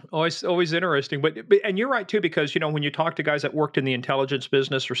 Always interesting. But and you're right too, because when you talk to guys that worked in the intelligence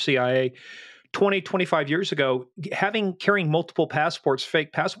business or CIA 20, 25 years ago, carrying multiple passports,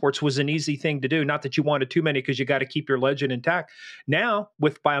 fake passports, was an easy thing to do. Not that you wanted too many, because you got to keep your legend intact. Now,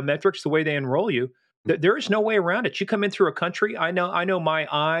 with biometrics, the way they enroll you, there is no way around it. You come in through a country. I know my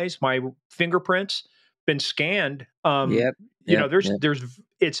eyes, my fingerprints been scanned.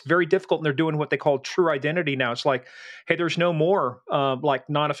 It's very difficult, and they're doing what they call true identity now. It's like, hey, there's no more like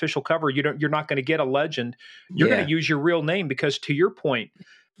non-official cover. You're not going to get a legend. You're going to use your real name, because to your point,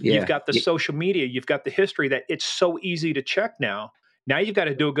 you've got the social media, you've got the history, that it's so easy to check now. Now you've got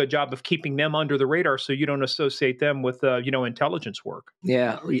to do a good job of keeping them under the radar so you don't associate them with intelligence work.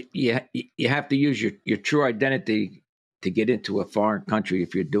 Yeah, you have to use your true identity to get into a foreign country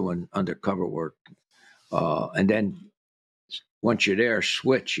if you're doing undercover work, and then once you're there,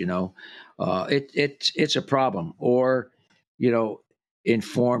 switch. It's a problem. Or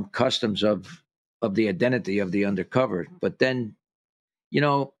inform customs of the identity of the undercover, but then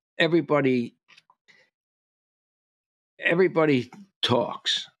everybody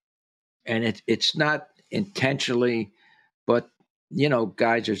talks, and it's not intentionally, but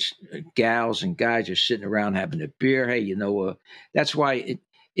gals and guys are sitting around having a beer. Hey, that's why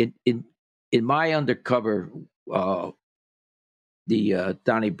in my undercover, the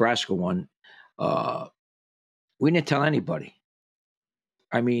Donnie Brasco one, we didn't tell anybody.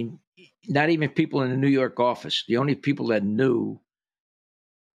 I mean, not even people in the New York office. The only people that knew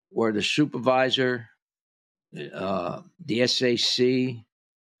were the supervisor, the SAC,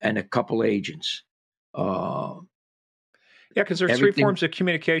 and a couple agents. Yeah, because there's three forms of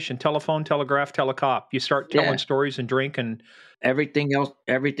communication: telephone, telegraph, telecop. You start telling stories and drink, and everything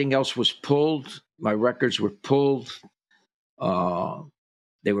else was pulled. My records were pulled.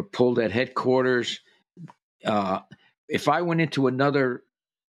 They were pulled at headquarters. If I went into another,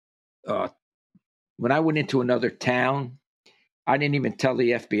 when I went into another town, I didn't even tell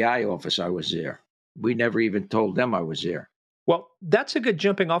the FBI office I was there. We never even told them I was there. Well, that's a good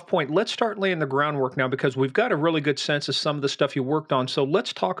jumping off point. Let's start laying the groundwork now, because we've got a really good sense of some of the stuff you worked on. So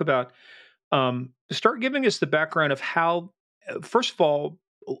let's talk about, start giving us the background of how, first of all,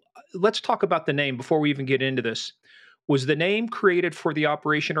 let's talk about the name before we even get into this. Was the name created for the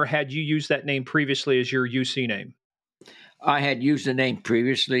operation, or had you used that name previously as your UC name? I had used the name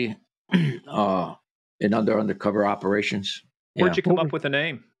previously in undercover operations. Where'd you come up with the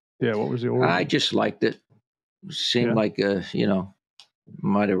name? Yeah, what was the origin? I just liked it. Seemed like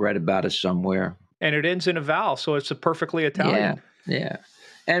might have read about it somewhere. And it ends in a vowel, so it's a perfectly Italian. Yeah.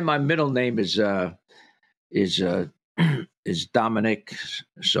 And my middle name is Dominic.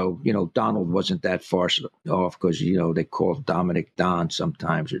 So Donald wasn't that far off, because they call Dominic Don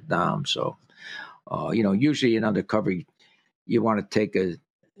sometimes, or Dom. So usually in undercover, you want to take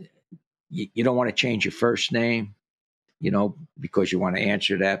you don't want to change your first name, because you want to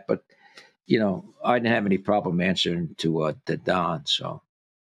answer that, but. I didn't have any problem answering to Don.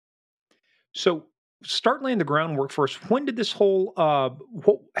 So start laying the groundwork first. When did this whole,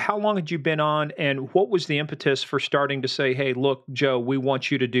 how long had you been on, and what was the impetus for starting to say, hey, look, Joe, we want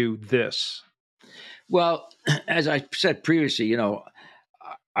you to do this? Well, as I said previously,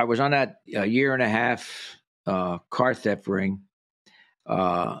 I was on that year and a half car theft ring.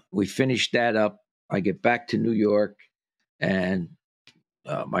 We finished that up. I get back to New York, and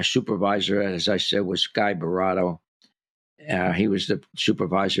my supervisor, as I said, was Guy Barato. He was the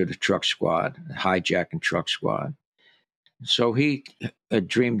supervisor of the truck squad, hijacking truck squad. So he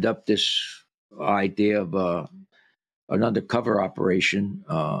dreamed up this idea of an undercover operation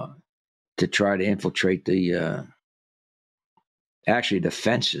to try to infiltrate the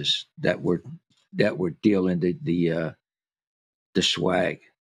fences that were dealing the swag.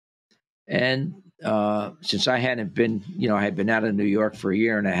 And since I hadn't been, I had been out of New York for a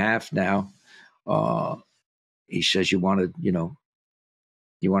year and a half now, he says, you want to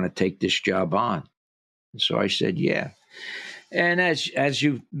take this job on? So I said, yeah. And as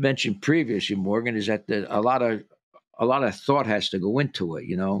you mentioned previously, Morgan, is that a lot of thought has to go into it.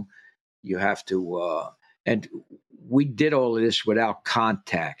 You have to, and we did all of this without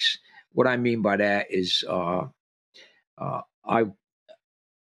contacts. What I mean by that is, I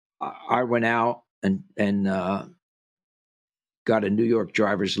went out and got a New York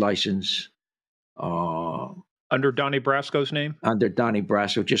driver's license. Under Donnie Brasco's name? Under Donnie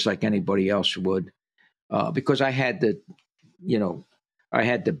Brasco, just like anybody else would. Because I had the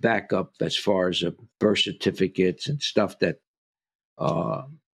backup as far as birth certificates and stuff that. Do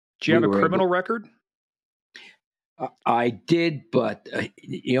you have a criminal record? I did, but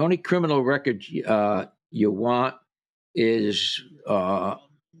the only criminal record you want is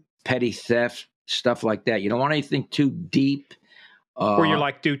petty theft, stuff like that. You don't want anything too deep. Where you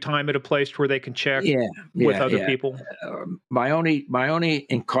do time at a place where they can check with other people? My only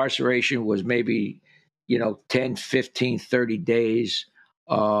incarceration was maybe, 10, 15, 30 days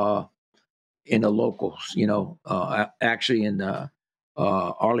in the locals, actually in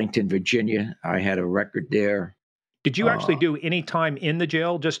Arlington, Virginia. I had a record there. Did you actually do any time in the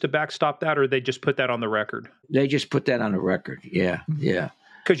jail just to backstop that, or they just put that on the record? They just put that on the record. Yeah.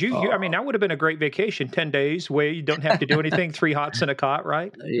 Because that would have been a great vacation, 10 days where you don't have to do anything, 3 hots in a cot,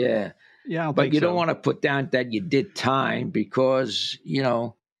 right? Yeah. Yeah, but you don't want to put down that you did time, because,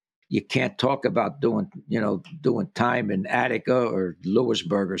 you can't talk about doing time in Attica or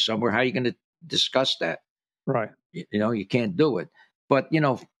Lewisburg or somewhere. How are you going to discuss that? Right. You can't do it. But,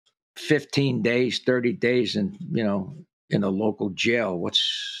 15 days, 30 days in a local jail,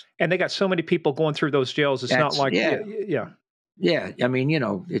 and they got so many people going through those jails. It's not like, Yeah, I mean,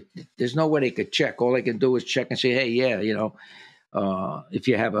 there's no way they could check. All they can do is check and say, hey, if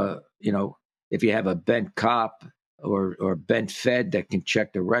you have a bent cop, or been fed that can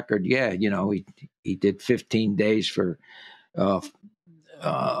check the record. Yeah, he did 15 days for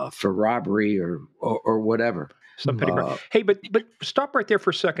robbery or whatever. Some petty crime. Hey, but stop right there for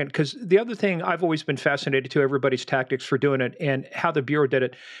a second, because the other thing I've always been fascinated to everybody's tactics for doing it and how the Bureau did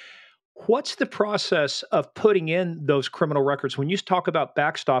it. What's the process of putting in those criminal records? When you talk about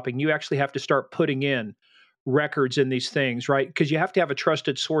backstopping, you actually have to start putting in records in these things, right? Because you have to have a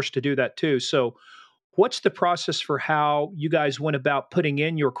trusted source to do that too. So what's the process for how you guys went about putting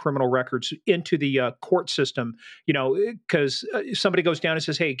in your criminal records into the court system? Because somebody goes down and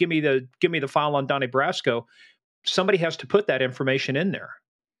says, "Hey, give me the file on Donnie Brasco." Somebody has to put that information in there.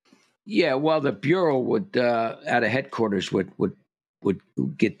 Yeah, well, the Bureau would out of headquarters would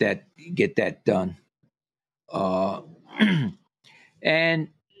get that done, and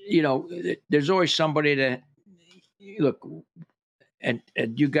there's always somebody that look, and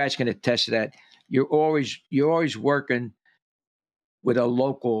you guys can attest to that. You're always working with a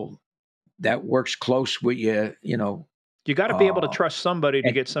local that works close with you. You got to be able to trust somebody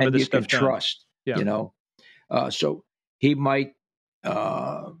to get some of this stuff done. Trust, yeah. So he might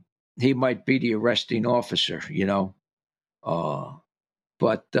be the arresting officer,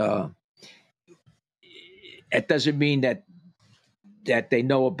 but it doesn't mean that they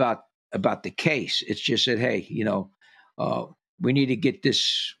know about the case. It's just that, hey, we need to get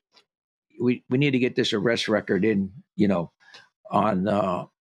this. We need to get this arrest record in, on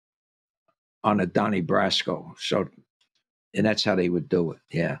a Donnie Brasco. So, and that's how they would do it.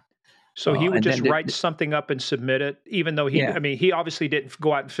 Yeah. So he would just write something up and submit it, even though he obviously didn't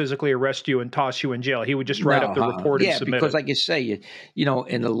go out and physically arrest you and toss you in jail. He would just write up the report and submit it. Yeah, because like you say,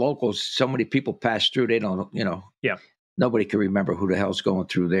 in the locals, so many people pass through, they don't, nobody can remember who the hell's going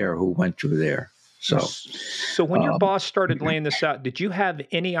through there, who went through there. So when your boss started laying this out, did you have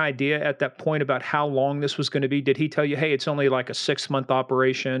any idea at that point about how long this was going to be? Did he tell you, hey, it's only like a 6-month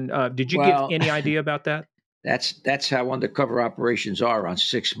operation? Did you get any idea about that? That's how undercover operations are, on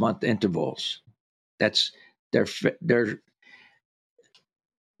 6-month intervals. That's they're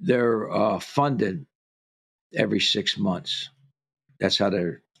funded every 6 months. That's how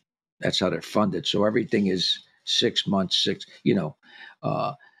they're funded. So everything is 6 months,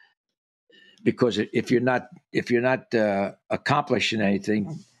 because if you're not accomplishing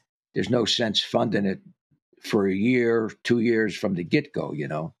anything, there's no sense funding it for a year, 2 years from the get-go,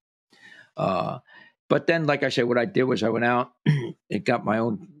 But then, like I said, what I did was I went out and got my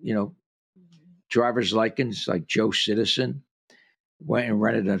own, driver's license, like Joe Citizen. Went and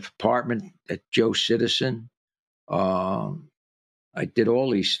rented an apartment at Joe Citizen. I did all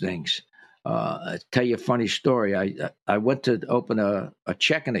these things. I'll tell you a funny story. I went to open a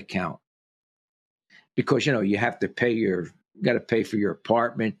checking account because, you have to pay you got to pay for your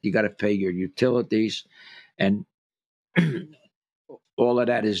apartment. You got to pay your utilities. And all of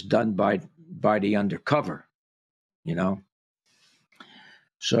that is done by the undercover,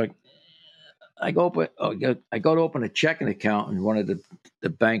 So I go to open a checking account in one of the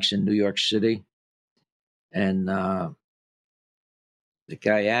banks in New York City, and the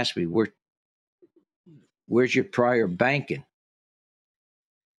guy asked me, "Where's your prior banking?"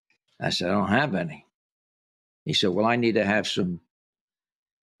 I said, "I don't have any." He said, "Well, I need to have some."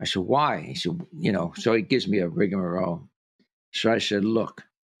 I said, "Why?" He said, So he gives me a rigmarole. So I said, "Look,"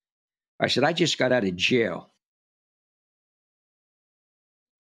 I said, "I just got out of jail."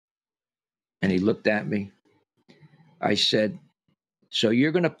 And he looked at me. I said, "So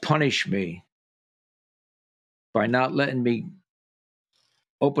you're going to punish me by not letting me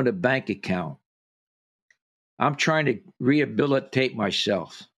open a bank account? I'm trying to rehabilitate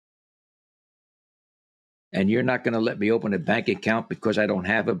myself. And you're not going to let me open a bank account because I don't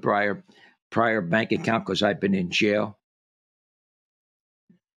have a prior bank account because I've been in jail?"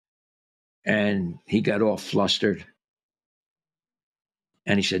 And he got all flustered.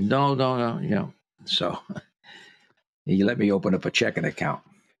 And he said, no. So he let me open up a checking account.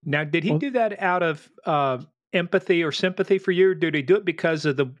 Now, did he do that out of empathy or sympathy for you? Or did he do it because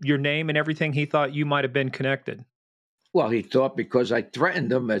of your name and everything? He thought you might have been connected. Well, he thought because I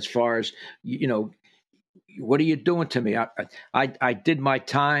threatened him as far as, what are you doing to me? I did my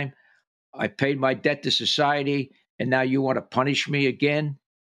time. I paid my debt to society. And now you want to punish me again?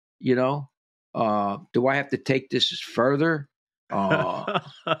 Do I have to take this further? Because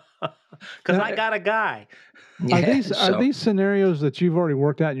I got a guy. Yeah, are these scenarios that you've already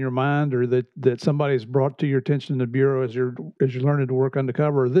worked out in your mind, or that somebody's brought to your attention in the Bureau as you're learning to work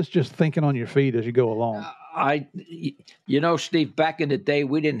undercover? Or is this just thinking on your feet as you go along? Steve, back in the day,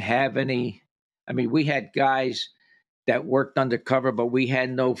 we didn't have any. I mean, we had guys that worked undercover, but we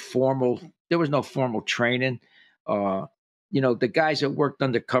had there was no formal training. The guys that worked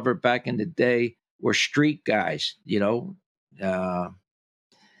undercover back in the day were street guys, with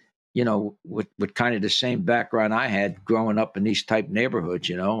kind of the same background I had growing up in these type neighborhoods,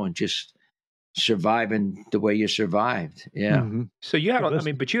 and just surviving the way you survived. Yeah. Mm-hmm. So you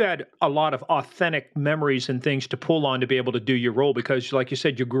had, but you had a lot of authentic memories and things to pull on to be able to do your role because, like you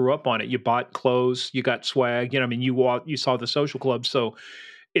said, you grew up on it. You bought clothes, you got swag. You saw the social club. So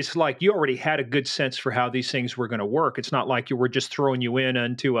it's like you already had a good sense for how these things were going to work. It's not like you were just throwing you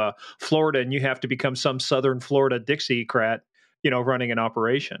into Florida and you have to become some Southern Florida Dixiecrat, running an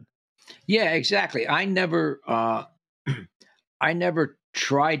operation. Yeah, exactly. I never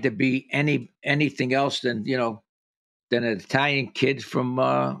tried to be anything else than an Italian kid from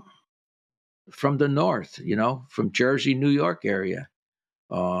the north, from Jersey, New York area.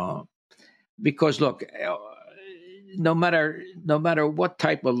 Because look, no matter what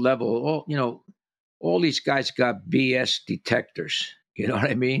type of level, all these guys got BS detectors. You know what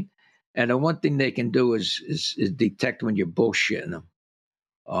I mean? And the one thing they can do is detect when you're bullshitting them.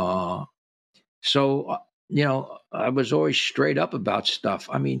 So I was always straight up about stuff.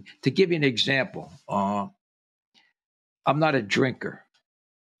 I mean, to give you an example, I'm not a drinker,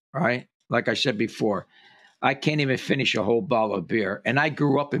 right? Like I said before, I can't even finish a whole bottle of beer. And I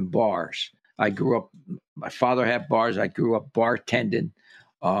grew up in bars. My father had bars. I grew up bartending.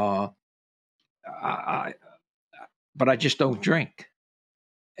 But I just don't drink.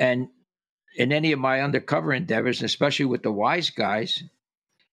 And in any of my undercover endeavors, and especially with the wise guys,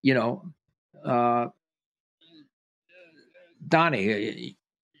 Donnie,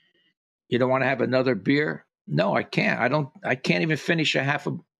 you don't want to have another beer? No, I can't. I can't even finish I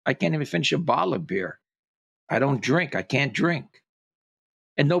can't even finish a bottle of beer. I don't drink. I can't drink.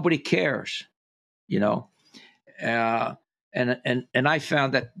 And nobody cares, And I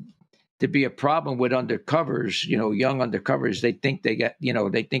found that to be a problem with undercovers, young undercovers, they think they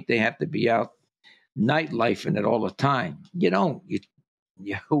think they have to be out nightlife in it all the time. You don't.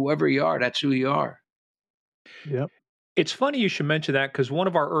 Whoever you are, that's who you are. Yep. It's funny you should mention that because one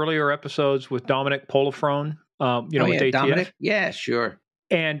of our earlier episodes with Dominic Polifrone, with ATF. Dominic? Yeah, sure.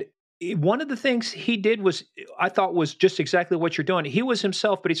 And one of the things he did I thought was just exactly what you're doing. He was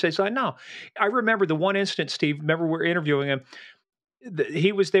himself, but he says, no. I remember the one instance, Steve, remember we were interviewing him.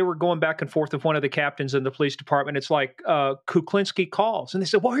 They were going back and forth with one of the captains in the police department. It's like Kuklinski calls. And they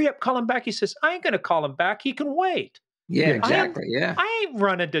said, well, hurry up, call him back. He says, I ain't going to call him back. He can wait. Yeah, exactly. I ain't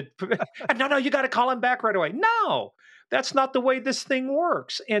running to, no, you got to call him back right away. No, that's not the way this thing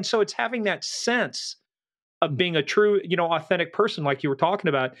works. And so it's having that sense of being a true, authentic person like you were talking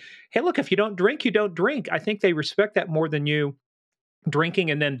about. Hey, look, if you don't drink, you don't drink. I think they respect that more than you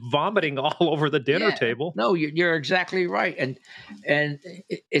drinking and then vomiting all over the dinner table. No, you're exactly right. And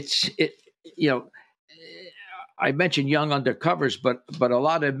I mentioned young undercovers, but a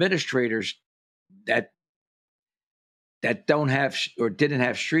lot of administrators that don't have or didn't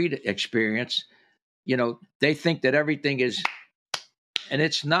have street experience, they think that everything is, and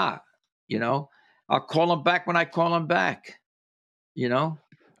it's not, I'll call them back when I call them back,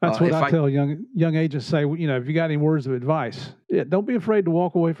 That's what I tell young agents. Say, if you got any words of advice, don't be afraid to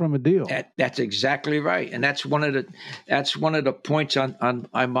walk away from a deal. That's exactly right, and that's one of the points on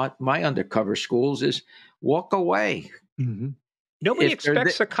my undercover schools is walk away. Mm-hmm. Nobody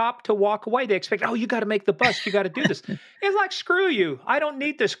expects a cop to walk away. They expect, you got to make the bus. You got to do this. It's like, screw you. I don't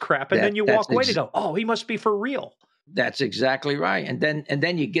need this crap. And then you walk away to go, he must be for real. That's exactly right. And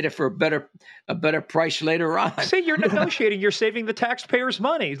then you get it for a better price later on. See, you're negotiating. You're saving the taxpayers'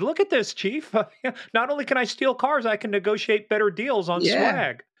 money. Look at this, Chief. Not only can I steal cars, I can negotiate better deals on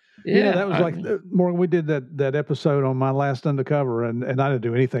swag. Yeah, that was Morgan. We did that episode on my last undercover, and I didn't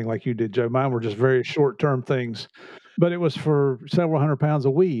do anything like you did, Joe. Mine were just very short-term things, but it was for several hundred pounds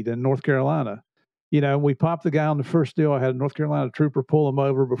of weed in North Carolina. We popped the guy on the first deal. I had a North Carolina trooper pull him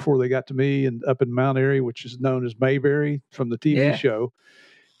over before they got to me, and up in Mount Airy, which is known as Mayberry from the TV show.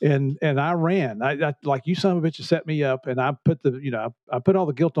 And I ran. I like, you son of a bitch, set me up, and I put I put all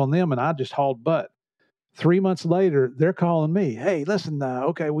the guilt on them, and I just hauled butt. 3 months later, they're calling me. Hey, listen,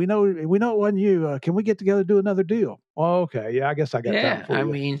 okay, we know it wasn't you. Can we get together, do another deal? Well, okay, yeah, I guess I got time for you. I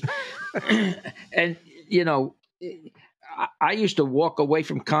mean, and I used to walk away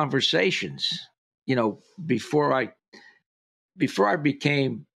from conversations. Before I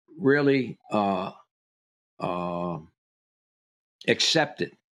became really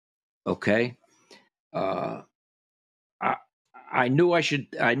accepted. Okay, I knew I should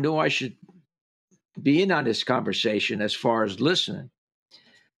be in on this conversation as far as listening,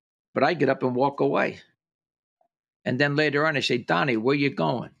 but I get up and walk away. And then later on, I say, Donnie, where you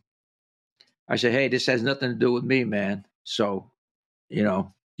going? I said, hey, this has nothing to do with me, man. So,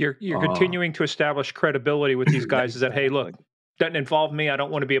 You're continuing to establish credibility with these guys. Is that, hey, look, doesn't involve me. I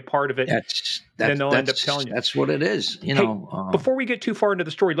don't want to be a part of it. Then they'll end up telling you. That's what it is. Before we get too far into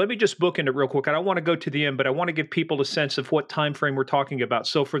the story, let me just bookend it real quick. I don't want to go to the end, but I want to give people a sense of what time frame we're talking about.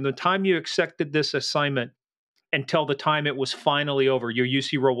 So from the time you accepted this assignment until the time it was finally over, your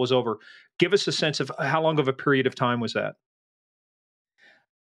UC role was over, give us a sense of how long of a period of time was that?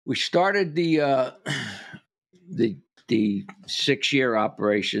 We started the 6-year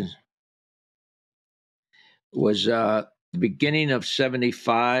operation was the beginning of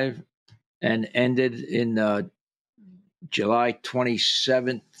 75 and ended in July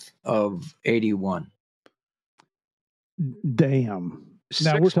 27th of 81. Damn.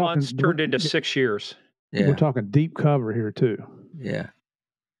 Now 6 months turned into 6 years. Yeah. We're talking deep cover here too. Yeah.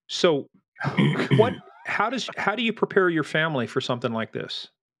 So how do you prepare your family for something like this?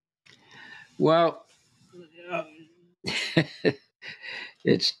 Well,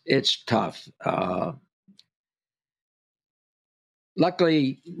 it's tough.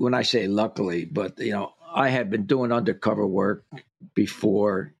 Luckily, when I say luckily, but I had been doing undercover work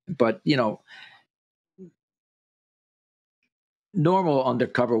before, but normal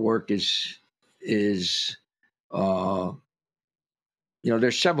undercover work is there's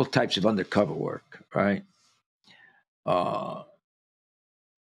several types of undercover work, right?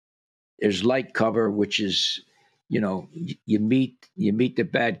 There's light cover, which is, you meet the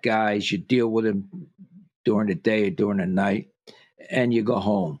bad guys, you deal with them during the day or during the night, and you go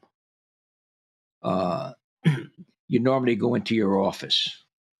home. You normally go into your office.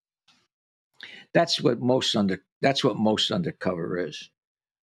 That's what most undercover is.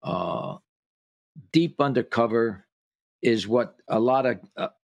 Deep undercover is what a lot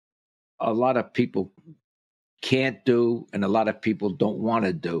of people can't do, and a lot of people don't want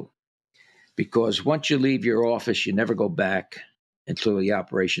to do. Because once you leave your office, you never go back until the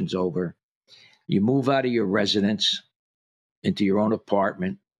operation's over. You move out of your residence into your own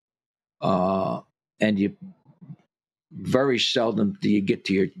apartment, and you very seldom do you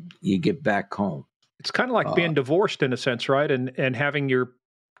get back home. It's kind of like being divorced in a sense, right? And having your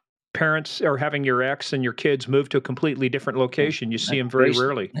parents or having your ex and your kids move to a completely different location. You see them very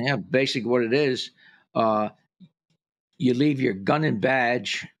rarely. Yeah, basically what it is, you leave your gun and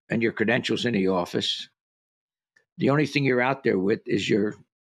badge and your credentials in the office. The only thing you're out there with is your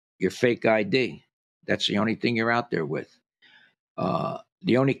fake ID. That's the only thing you're out there with.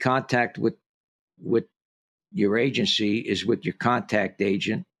 The only contact with your agency is with your contact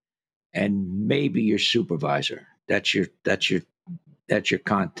agent and maybe your supervisor. That's your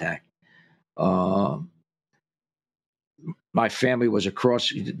contact. My family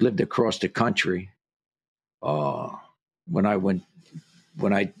lived across the country. When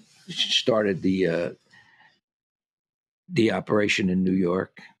I started the operation in New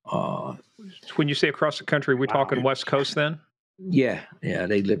York. When you say across the country, we're talking West Coast then? Yeah.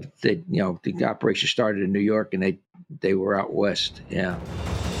 The operation started in New York and they were out west. Yeah.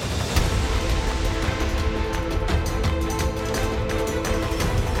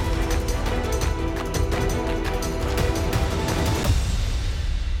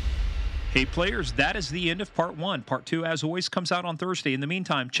 Hey, players, that is the end of part 1. Part 2, as always, comes out on Thursday. In the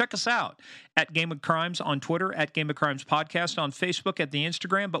meantime, check us out at Game of Crimes on Twitter, at Game of Crimes Podcast on Facebook, at the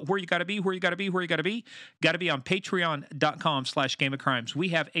Instagram. But where you got to be, got to be on patreon.com/Game of Crimes. We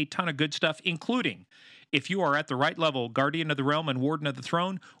have a ton of good stuff, including, if you are at the right level, Guardian of the Realm and Warden of the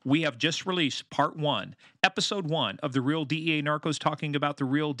Throne, we have just released Part 1, Episode 1 of The Real DEA Narcos, talking about the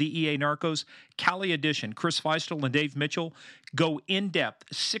real DEA Narcos, Cali Edition. Chris Feistel and Dave Mitchell go in-depth,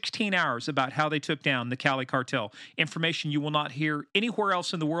 16 hours, about how they took down the Cali cartel. Information you will not hear anywhere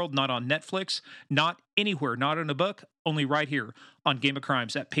else in the world, not on Netflix, not anywhere, not in a book, only right here on Game of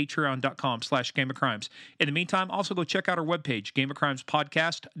Crimes at patreon.com/Game of Crimes. In the meantime, also go check out our webpage,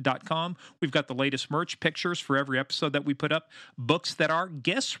 gameofcrimespodcast.com. We've got the latest merch, pictures for every episode that we put up, books that our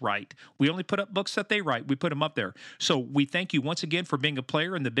guests write. We only put up books that they write. We put them up there. So we thank you once again for being a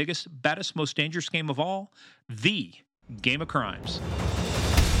player in the biggest, baddest, most dangerous game of all, the Game of Crimes.